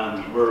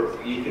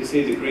 You can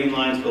see the green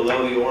lines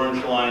below the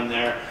orange line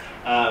there.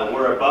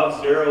 We're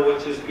above zero,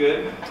 which is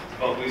good,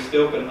 but we've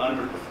still been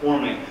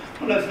underperforming.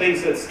 One of the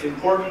things that's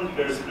important,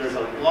 there's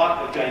a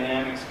lot of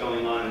dynamics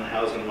going on in the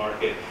housing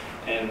market,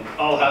 and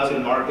all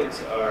housing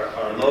markets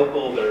are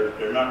local,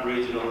 they're not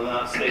regional, they're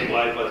not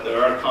statewide, but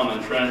there are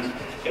common trends.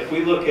 If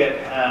we look at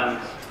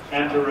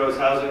Hampton Roads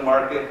housing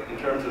market in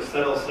terms of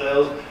settled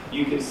sales,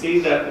 you can see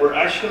that we're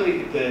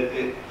actually,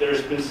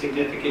 there's been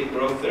significant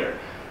growth there.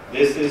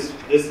 This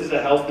is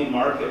a healthy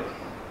market.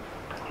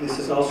 This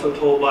is also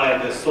told by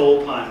the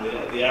sold time,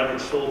 the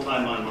average sold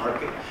time on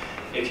market.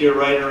 If you're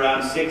right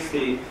around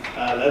 60,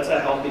 that's a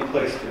healthy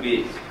place to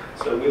be.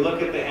 So we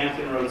look at the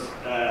Hampton Roads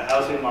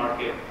housing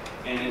market,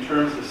 and in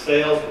terms of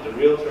sales that the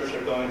realtors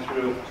are going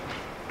through,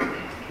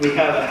 we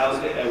have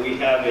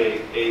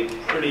a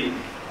pretty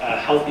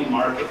healthy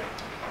market.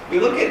 We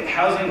look at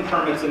housing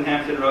permits in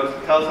Hampton Roads.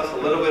 It tells us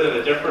a little bit of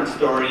a different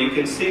story. You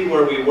can see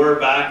where we were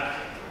back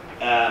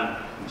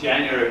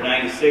January of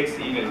 '96,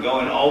 even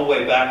going all the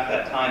way back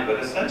that time. But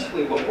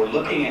essentially what we're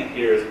looking at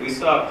here is we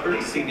saw a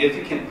pretty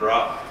significant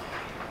drop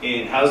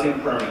in housing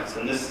permits,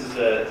 and this is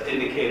an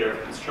indicator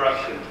of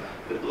construction.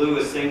 The blue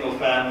is single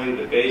family,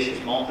 the beige is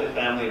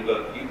multifamily,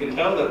 but you can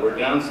tell that we're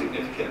down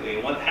significantly.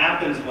 And what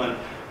happens when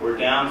we're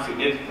down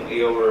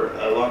significantly over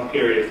a long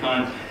period of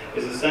time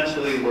is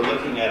essentially we're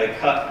looking at a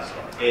cut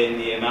in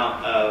the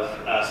amount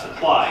of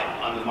supply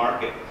on the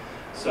market.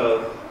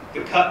 So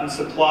the cut in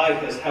supply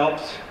has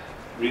helped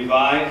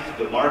revive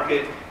the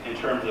market in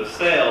terms of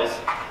sales,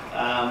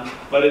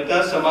 but it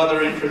does some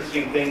other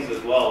interesting things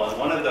as well. And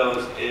one of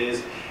those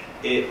is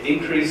it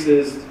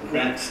increases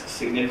rents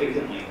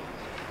significantly.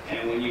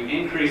 And when you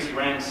increase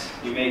rents,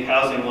 you make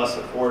housing less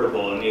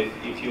affordable. And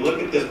if you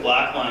look at this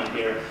black line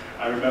here,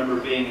 I remember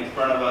being in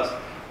front of us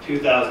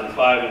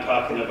 2005 and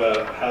talking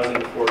about housing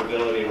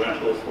affordability,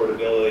 rental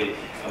affordability,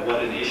 and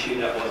what an issue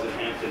that was in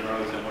Hampton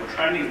Roads. And we're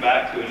trending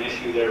back to an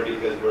issue there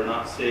because we're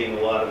not seeing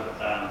a lot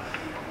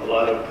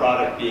of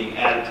product being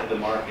added to the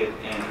market,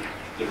 and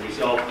the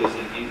result is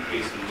an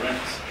increase in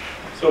rents.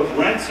 So if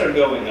rents are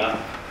going up,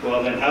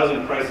 well, then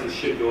housing prices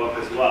should go up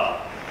as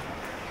well.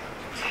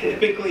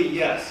 Typically,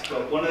 yes,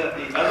 but one of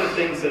the other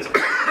things that's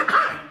going on in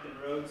Hampton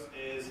Roads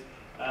is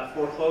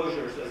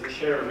foreclosures as a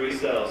share of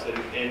resales.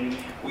 And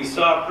we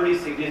saw a pretty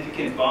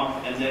significant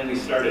bump, and then we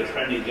started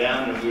trending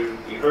down, and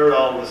we heard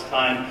all this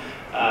time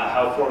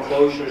how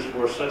foreclosures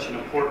were such an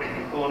important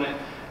component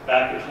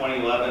back in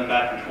 2011,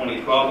 back in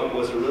 2012. It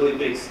was a really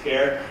big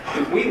scare.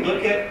 If we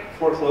look at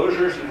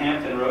foreclosures in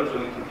Hampton Roads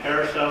and we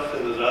compare ourselves to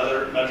those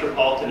other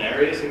metropolitan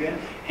areas again,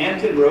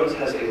 Hampton Roads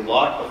has a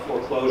lot of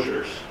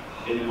foreclosures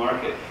in the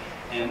market,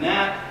 and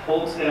that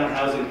holds down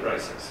housing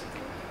prices.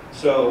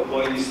 So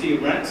while you see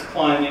rents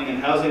climbing and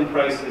housing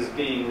prices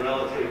being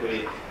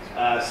relatively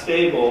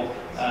stable,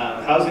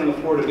 housing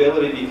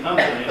affordability becomes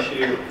an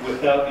issue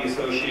without the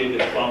associated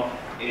bump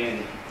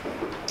in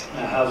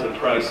housing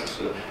prices.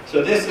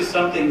 So this is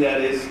something that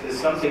is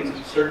something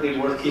certainly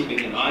worth keeping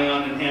an eye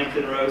on in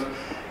Hampton Roads.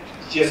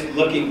 Just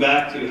looking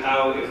back to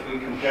how, if we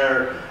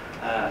compare,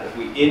 if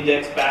we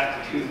index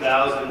back to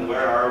 2000,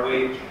 where are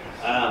we?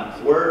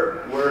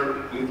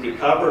 We've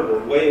recovered.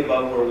 We're way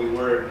above where we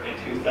were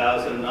in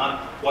 2000,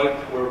 not quite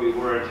where we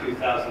were in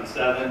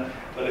 2007.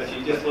 But if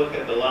you just look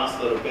at the last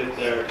little bit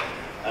there,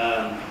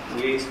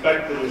 we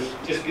expect that there's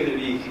just going to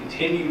be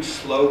continued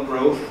slow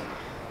growth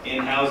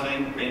in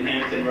housing in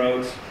Hampton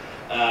Roads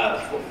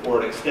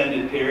for an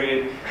extended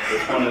period.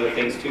 It's one of the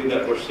things too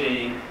that we're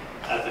seeing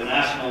at the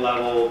national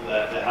level,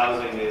 that the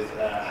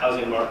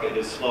housing market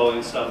is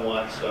slowing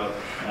somewhat. So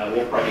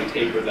we'll probably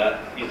taper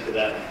that into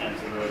that in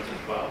Hampton Roads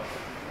as well.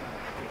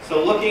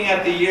 So looking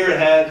at the year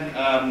ahead,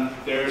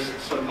 there's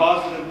some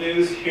positive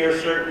news here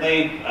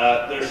certainly.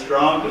 There's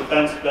strong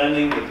defense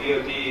spending. The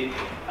DoD,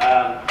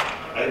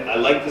 I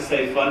like to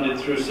say funded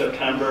through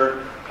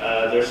September.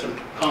 There's some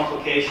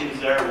complications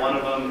there. One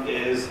of them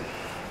is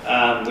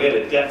we had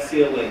a debt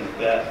ceiling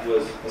that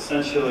was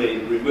essentially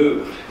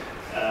removed.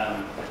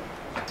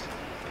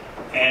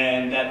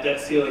 And that debt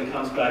ceiling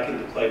comes back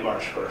into play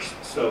March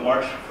 1st. So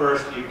March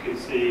 1st, you can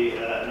see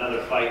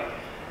another fight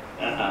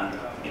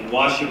in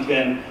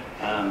Washington.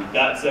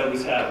 That said,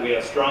 we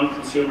have strong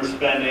consumer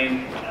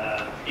spending,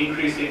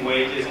 increasing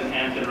wages in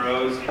Hampton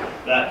Roads.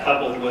 That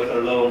coupled with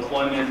our low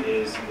employment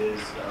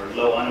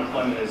low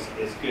unemployment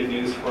is good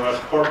news for us.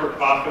 Corporate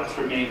profits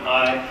remain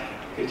high.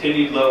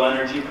 continued low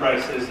energy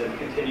prices, and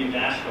continued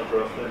national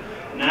growth. And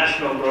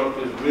national growth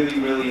is really,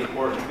 really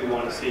important if we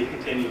want to see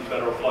continued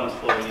federal funds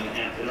flowing in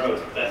Hampton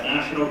Roads. If that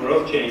national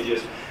growth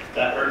changes,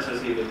 that hurts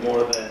us even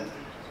more than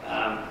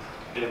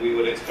we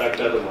would expect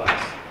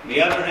otherwise. On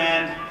the other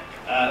hand,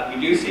 we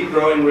do see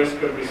growing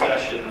risk of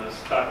recession.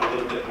 Let's talk a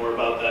little bit more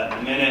about that in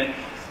a minute.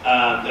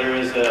 There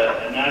is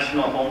a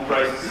national home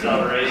price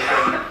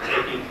acceleration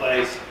taking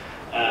place,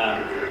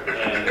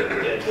 and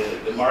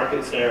the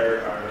markets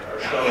there are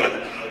showing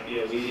that might be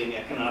a leading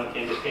economic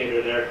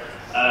indicator there.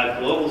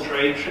 Global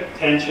trade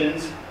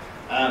tensions.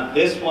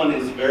 This one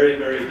is very,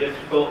 very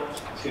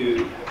difficult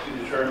to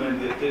determine.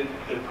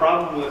 The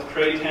problem with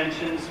trade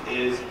tensions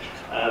is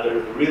there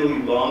are really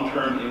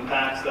long-term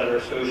impacts that are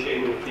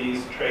associated with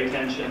these trade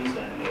tensions,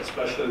 and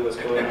especially what's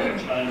going on in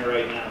China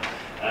right now.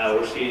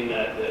 We're seeing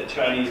that the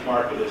Chinese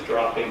market is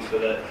dropping, so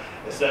that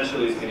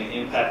essentially is going to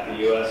impact the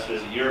U.S.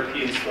 There's a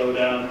European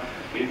slowdown.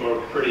 People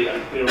are pretty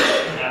unclear what's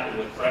going to happen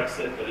with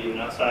Brexit, but even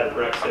outside of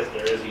Brexit,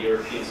 there is a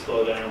European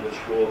slowdown, which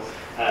will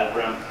have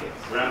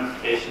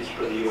ramifications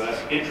for the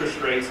U.S. Interest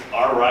rates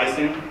are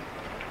rising,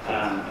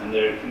 and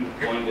they're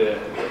going to,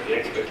 the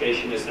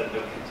expectation is that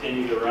they'll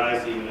continue to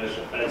rise even as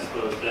the Fed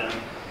slows down.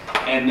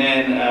 And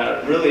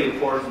then really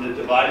important, the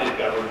divided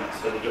government.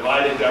 So the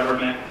divided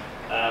government,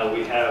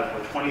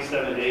 we're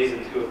 27 days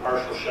into a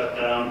partial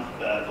shutdown,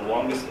 the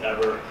longest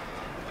ever,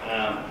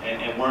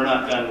 and we're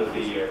not done with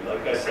the year.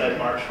 Like I said,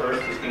 March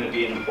 1st is going to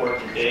be an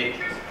important date,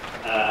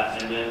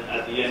 and then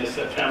at the end of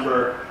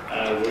September,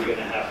 we're going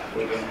to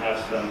have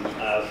some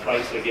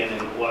fights again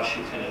in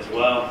Washington as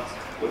well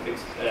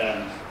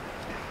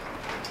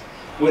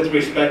with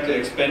respect to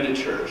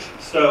expenditures.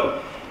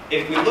 So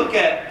if we look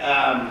at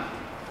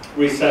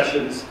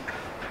recessions,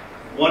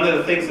 one of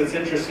the things that's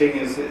interesting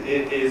is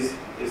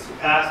the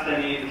past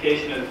any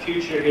indication of the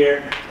future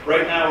here.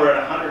 Right now we're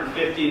at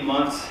 115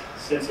 months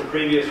since the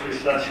previous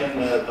recession.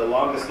 The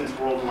longest since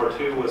World War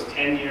II was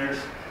 10 years,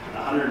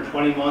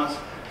 120 months.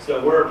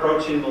 So we're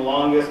approaching the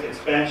longest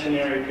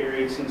expansionary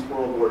period since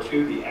World War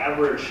II. The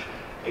average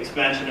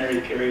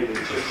expansionary period is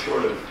just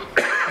short of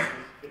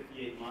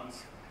 58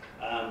 months.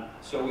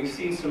 So we've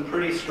seen some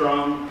pretty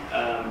strong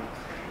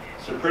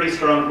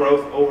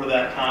growth over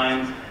that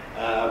time.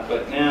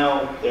 But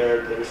now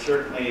there are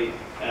certainly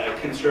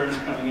concerns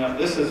coming up.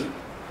 This is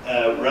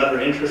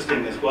rather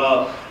interesting as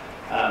well,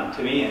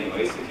 to me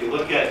anyways. If you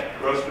look at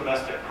gross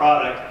domestic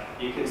product,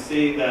 you can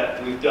see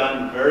that we've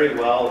done very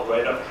well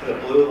right up to the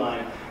blue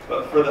line.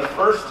 But for the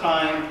first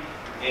time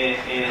in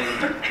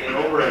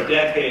over a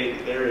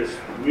decade, there is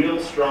real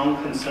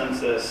strong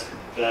consensus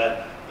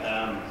that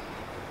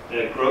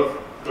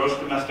gross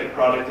domestic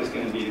product is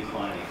going to be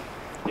declining.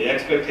 The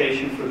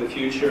expectation for the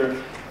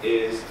future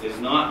is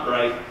not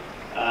bright.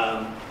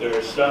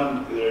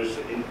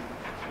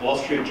 Wall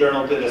Street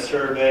Journal did a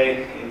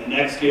survey. In the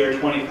next year,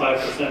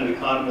 25% of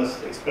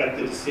economists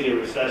expected to see a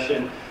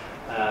recession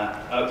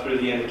up through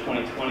the end of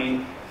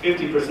 2020.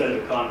 50%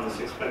 of economists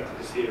expected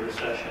to see a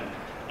recession.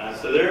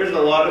 So there is a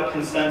lot of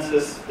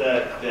consensus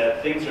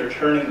that things are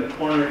turning the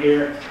corner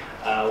here.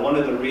 One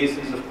of the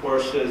reasons, of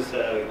course, is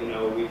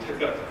we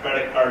took up the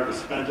credit card, we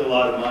spent a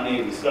lot of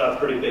money, we saw a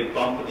pretty big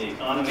bump in the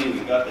economy, we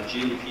got the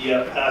GDP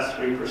up past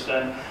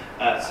 3%.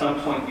 At some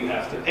point, you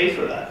have to pay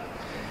for that.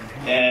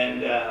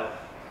 And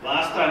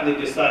last time they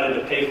decided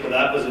to pay for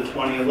that was in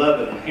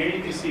 2011. And here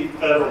you can see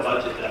federal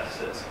budget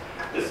deficits.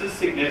 This is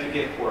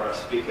significant for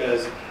us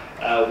because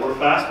we're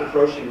fast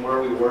approaching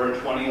where we were in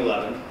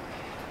 2011.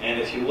 And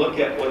if you look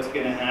at what's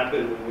going to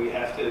happen when we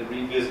have to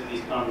revisit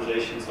these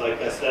conversations, like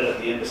I said, at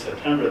the end of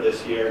September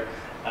this year,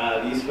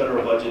 these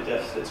federal budget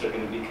deficits are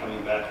going to be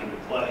coming back into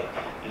play.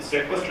 And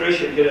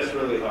sequestration hit us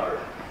really hard.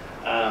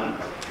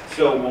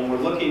 So when we're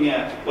looking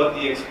at what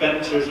the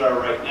expenditures are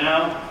right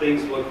now,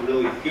 things look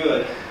really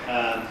good.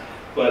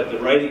 But the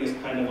writing is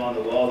kind of on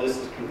the wall. This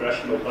is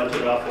Congressional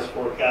Budget Office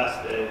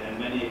forecast, and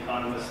many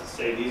economists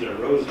say these are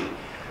rosy.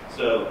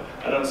 So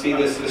I don't see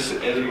this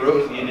as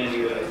rosy in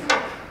any way.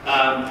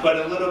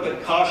 But a little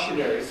bit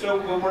cautionary. So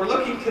when we're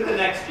looking to the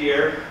next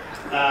year,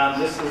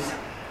 this is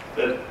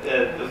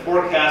the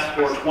forecast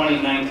for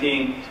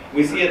 2019.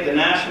 We see at the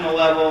national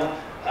level,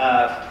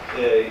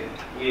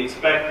 we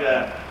expect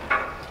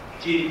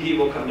GDP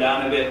will come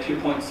down a bit,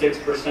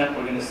 2.6%.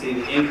 We're going to see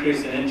the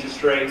increase in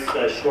interest rates,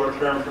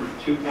 short-term from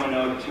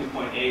 2.0 to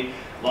 2.8,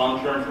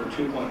 long-term from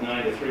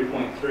 2.9 to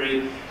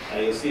 3.3.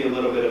 You'll see a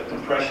little bit of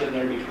compression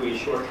there between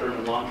short-term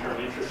and long-term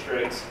interest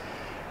rates.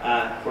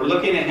 We're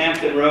looking at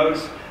Hampton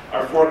Roads.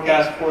 Our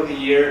forecast for the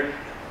year,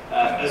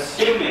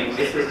 assuming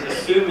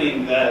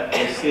that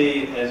we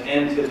see an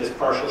end to this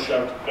partial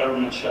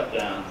government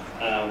shutdown.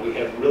 We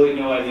have really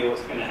no idea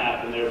what's going to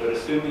happen there, but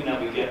assuming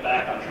that we get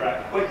back on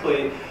track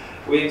quickly,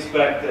 we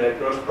expect the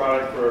gross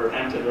product for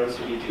Hampton Roads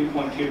to be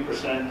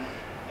 2.2%,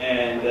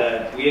 and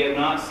we have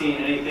not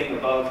seen anything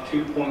above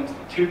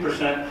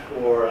 2.2%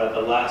 for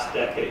the last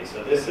decade.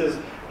 So this is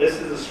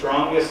the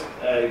strongest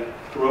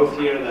growth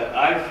year that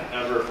I've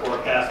ever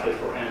forecasted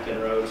for Hampton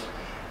Roads.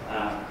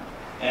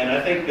 And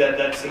I think that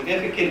that's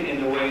significant in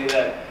the way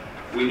that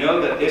we know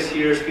that this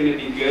year is going to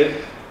be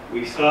good.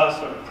 We saw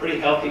some pretty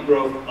healthy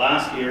growth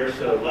last year,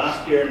 so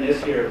last year and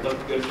this year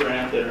looked good for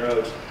Hampton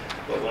Roads.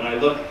 But when I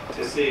look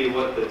to see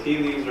what the tea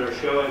leaves are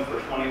showing for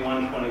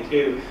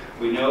 21-22,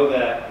 we know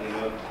that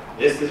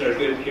this is our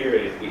good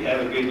period. We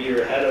have a good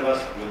year ahead of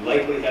us. We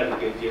likely have a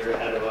good year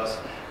ahead of us.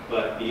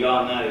 But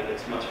beyond that, it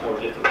gets much more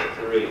difficult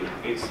to read.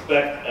 We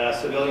expect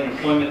civilian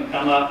employment to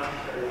come up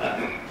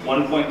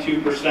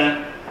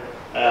 1.2%.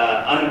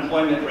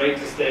 Unemployment rate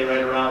to stay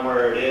right around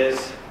where it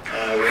is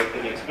with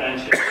an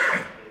expansion of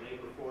the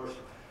labor force.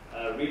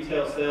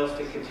 Retail sales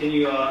to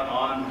continue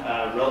on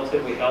a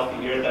relatively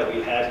healthy year that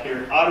we had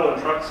here. Auto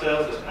and truck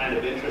sales is kind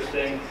of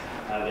interesting.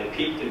 They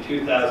peaked in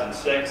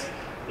 2006.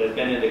 They've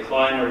been in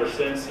decline ever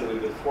since, so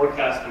we've been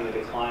forecasting a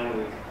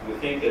decline. We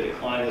think the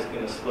decline is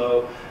going to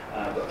slow,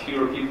 but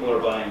fewer people are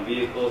buying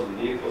vehicles, and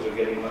vehicles are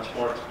getting much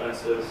more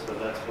expensive, so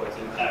that's what's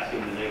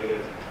impacting the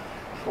negative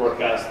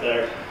forecast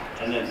there.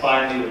 And then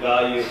finally, the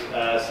value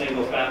of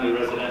single-family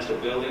residential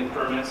building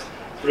permits.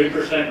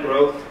 3%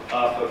 growth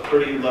off a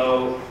pretty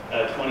low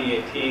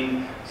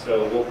 2018,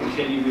 so we'll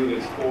continue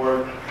moving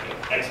forward.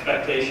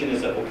 Expectation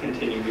is that we'll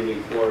continue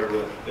moving forward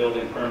with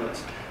building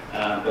permits,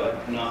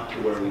 but not to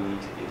where we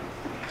need to be.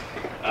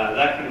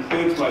 That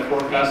concludes my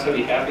forecast. I'd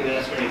be happy to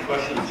answer any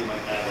questions you might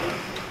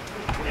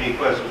have. Any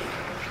questions?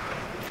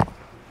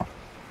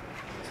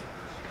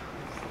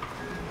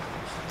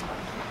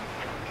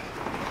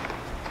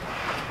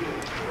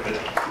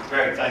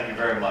 Greg, thank you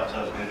very much.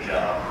 That was a good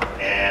job.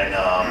 And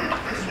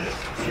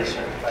Yes,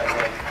 sir.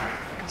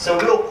 So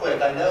real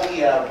quick, I know we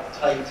have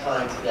tight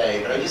time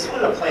today, but I just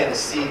want to plant a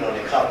seed on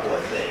a couple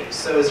of things.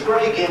 So as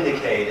Greg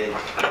indicated,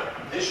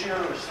 this year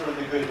was sort of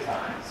the good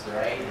times,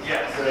 right?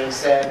 Yes. Greg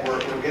said we're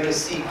going to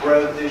see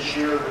growth this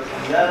year, but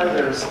we know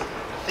there's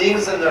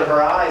things in the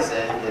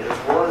horizon that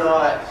if we're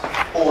not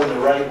pulling the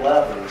right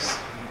levers,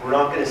 we're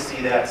not going to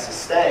see that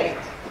sustained.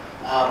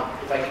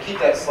 If I could keep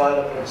that slide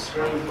up on the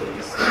screen,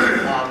 please.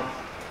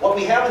 What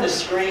we have on the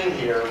screen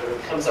here,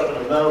 that comes up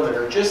in a moment,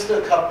 are just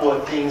a couple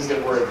of things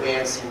that we're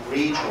advancing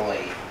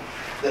regionally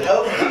that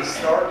hopefully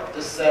start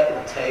to set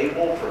the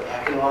table for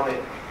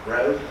economic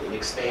growth and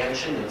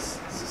expansion that's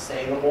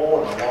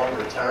sustainable in the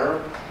longer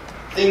term.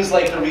 Things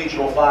like the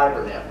regional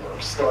fiber network,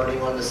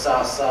 starting on the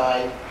south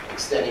side,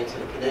 extending to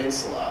the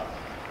peninsula.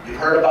 You've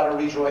heard about a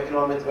regional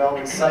economic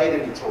development site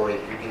inventory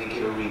that you're going to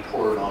get a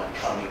report on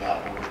coming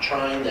up. And we're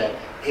trying to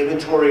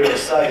inventory our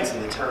sites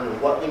and determine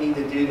what we need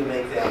to do to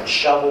make them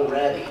shovel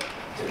ready,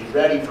 to be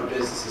ready for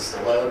businesses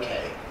to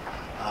locate.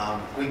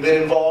 We've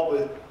been involved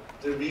with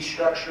the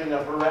restructuring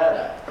of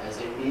Hrpdc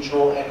as a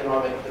regional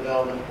economic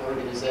development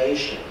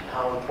organization and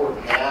how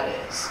important that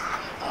is.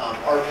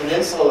 Our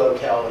peninsula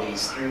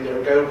localities, through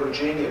their Go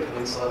Virginia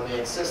Peninsula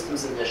Unmanned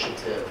Systems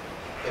Initiative,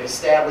 have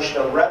established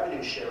a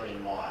revenue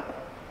sharing model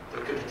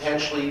that could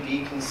potentially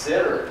be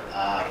considered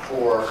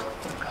for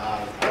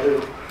other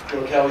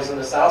localities on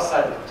the south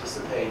side to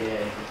participate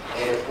in.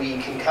 And if we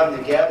can come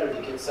together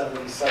to get some of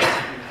these sites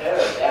prepared,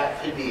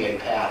 that could be a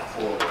path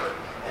forward.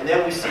 And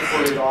then we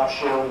supported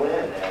offshore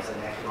wind as an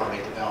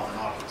economic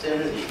development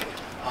opportunity.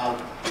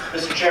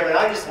 Mr. Chairman,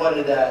 I just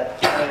wanted to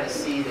plant a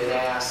seed and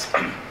ask,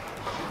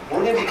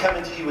 we're going to be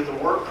coming to you with a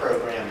work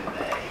program in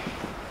May.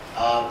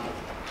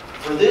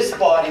 For this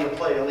body to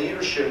play a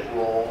leadership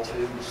role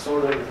to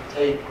sort of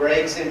take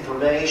Greg's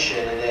information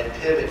and then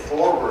pivot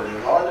forward,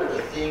 and are there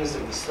the things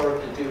that we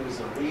start to do as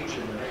a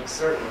region to make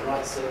certain we're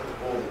not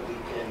cyclical, that we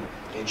can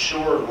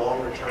ensure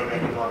longer-term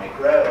economic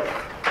growth?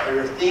 Are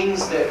there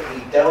things that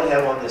we don't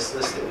have on this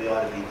list that we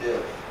ought to be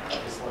doing? I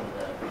just wanted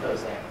to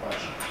pose that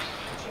question.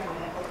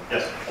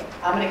 Yes.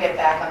 I'm going to get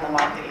back on the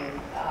marketing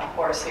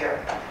horse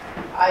here.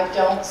 I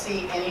don't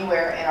see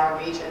anywhere in our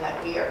region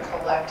that we are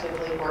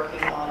collectively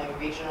working on a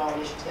regional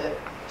initiative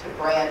to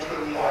brand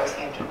who we are as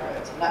Hampton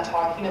Roads. I'm not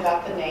talking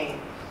about the name,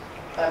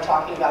 but I'm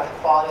talking about the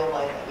quality of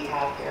life that we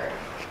have here.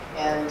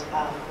 And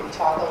we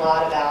talk a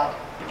lot about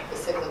the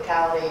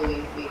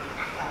cyclicality. We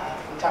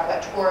talk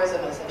about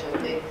tourism as such a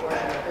big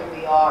portion of who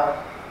we are.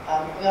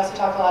 We also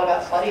talk a lot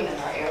about flooding in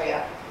our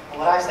area. And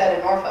what I've said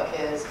in Norfolk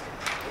is,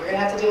 we're going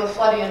to have to deal with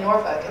flooding in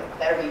Norfolk. It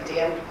better be a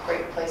damn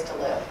great place to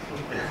live,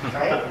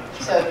 right?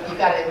 So you've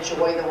got to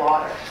enjoy the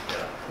water,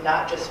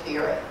 not just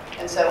fear it.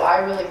 And so I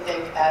really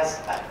think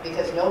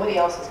because nobody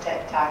else is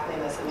tackling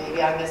this, and maybe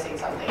I'm missing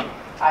something,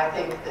 I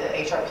think the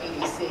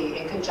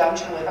Hrpdc, in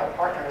conjunction with our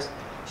partners,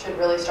 should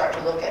really start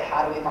to look at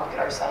how do we market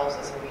ourselves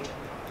as a region.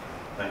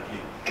 Thank you.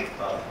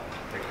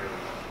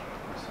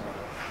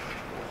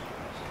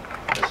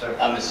 Yes, sir.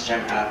 Mr.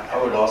 Chairman,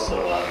 I would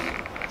also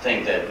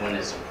think that when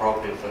it's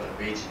appropriate for the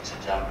region to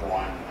jump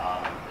on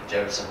the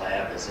Jefferson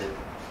Lab as it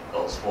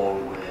goes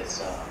forward with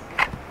its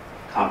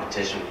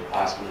competition with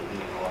possibly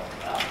New York,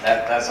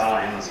 that's our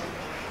Amazon.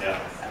 Yeah.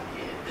 I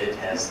mean, it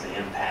has the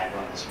impact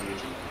on this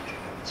region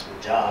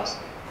with jobs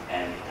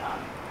and the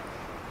economy.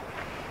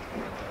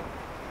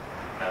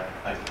 Okay,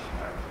 thank you.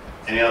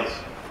 Any others?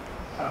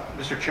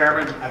 Mr.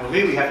 Chairman, I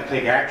believe we have to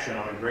take action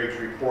on Greg's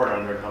report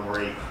under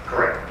number 8.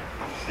 Correct.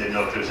 Didn't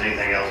know if there's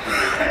anything else we need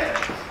to add.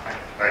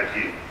 Thank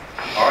you.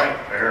 All right,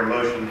 I hear a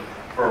motion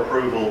for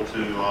approval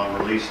to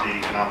release the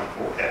economic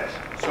forecast.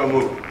 So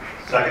moved.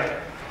 Second.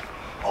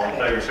 All in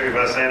favor,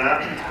 signify by saying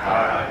aye.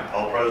 Aye.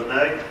 All opposed,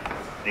 nay.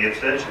 Any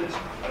abstentions?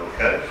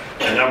 Okay.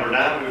 And number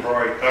 9, we've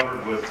already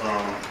covered with,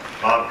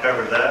 Bob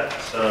covered that.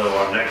 So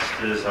our next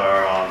is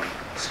our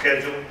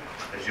schedule.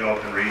 As y'all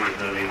can read, there's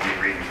no need to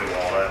be reading through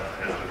all that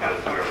as we go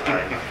through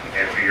everything.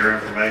 And for your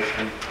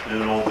information,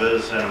 new and old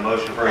business and a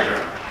motion for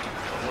adjournment.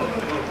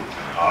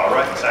 All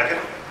right, second.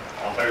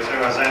 All in favor,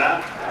 signify by saying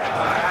aye.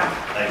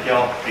 Aye. Thank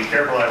y'all. Be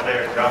careful out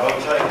there. Drive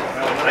home safe.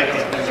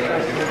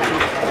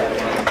 Thank you.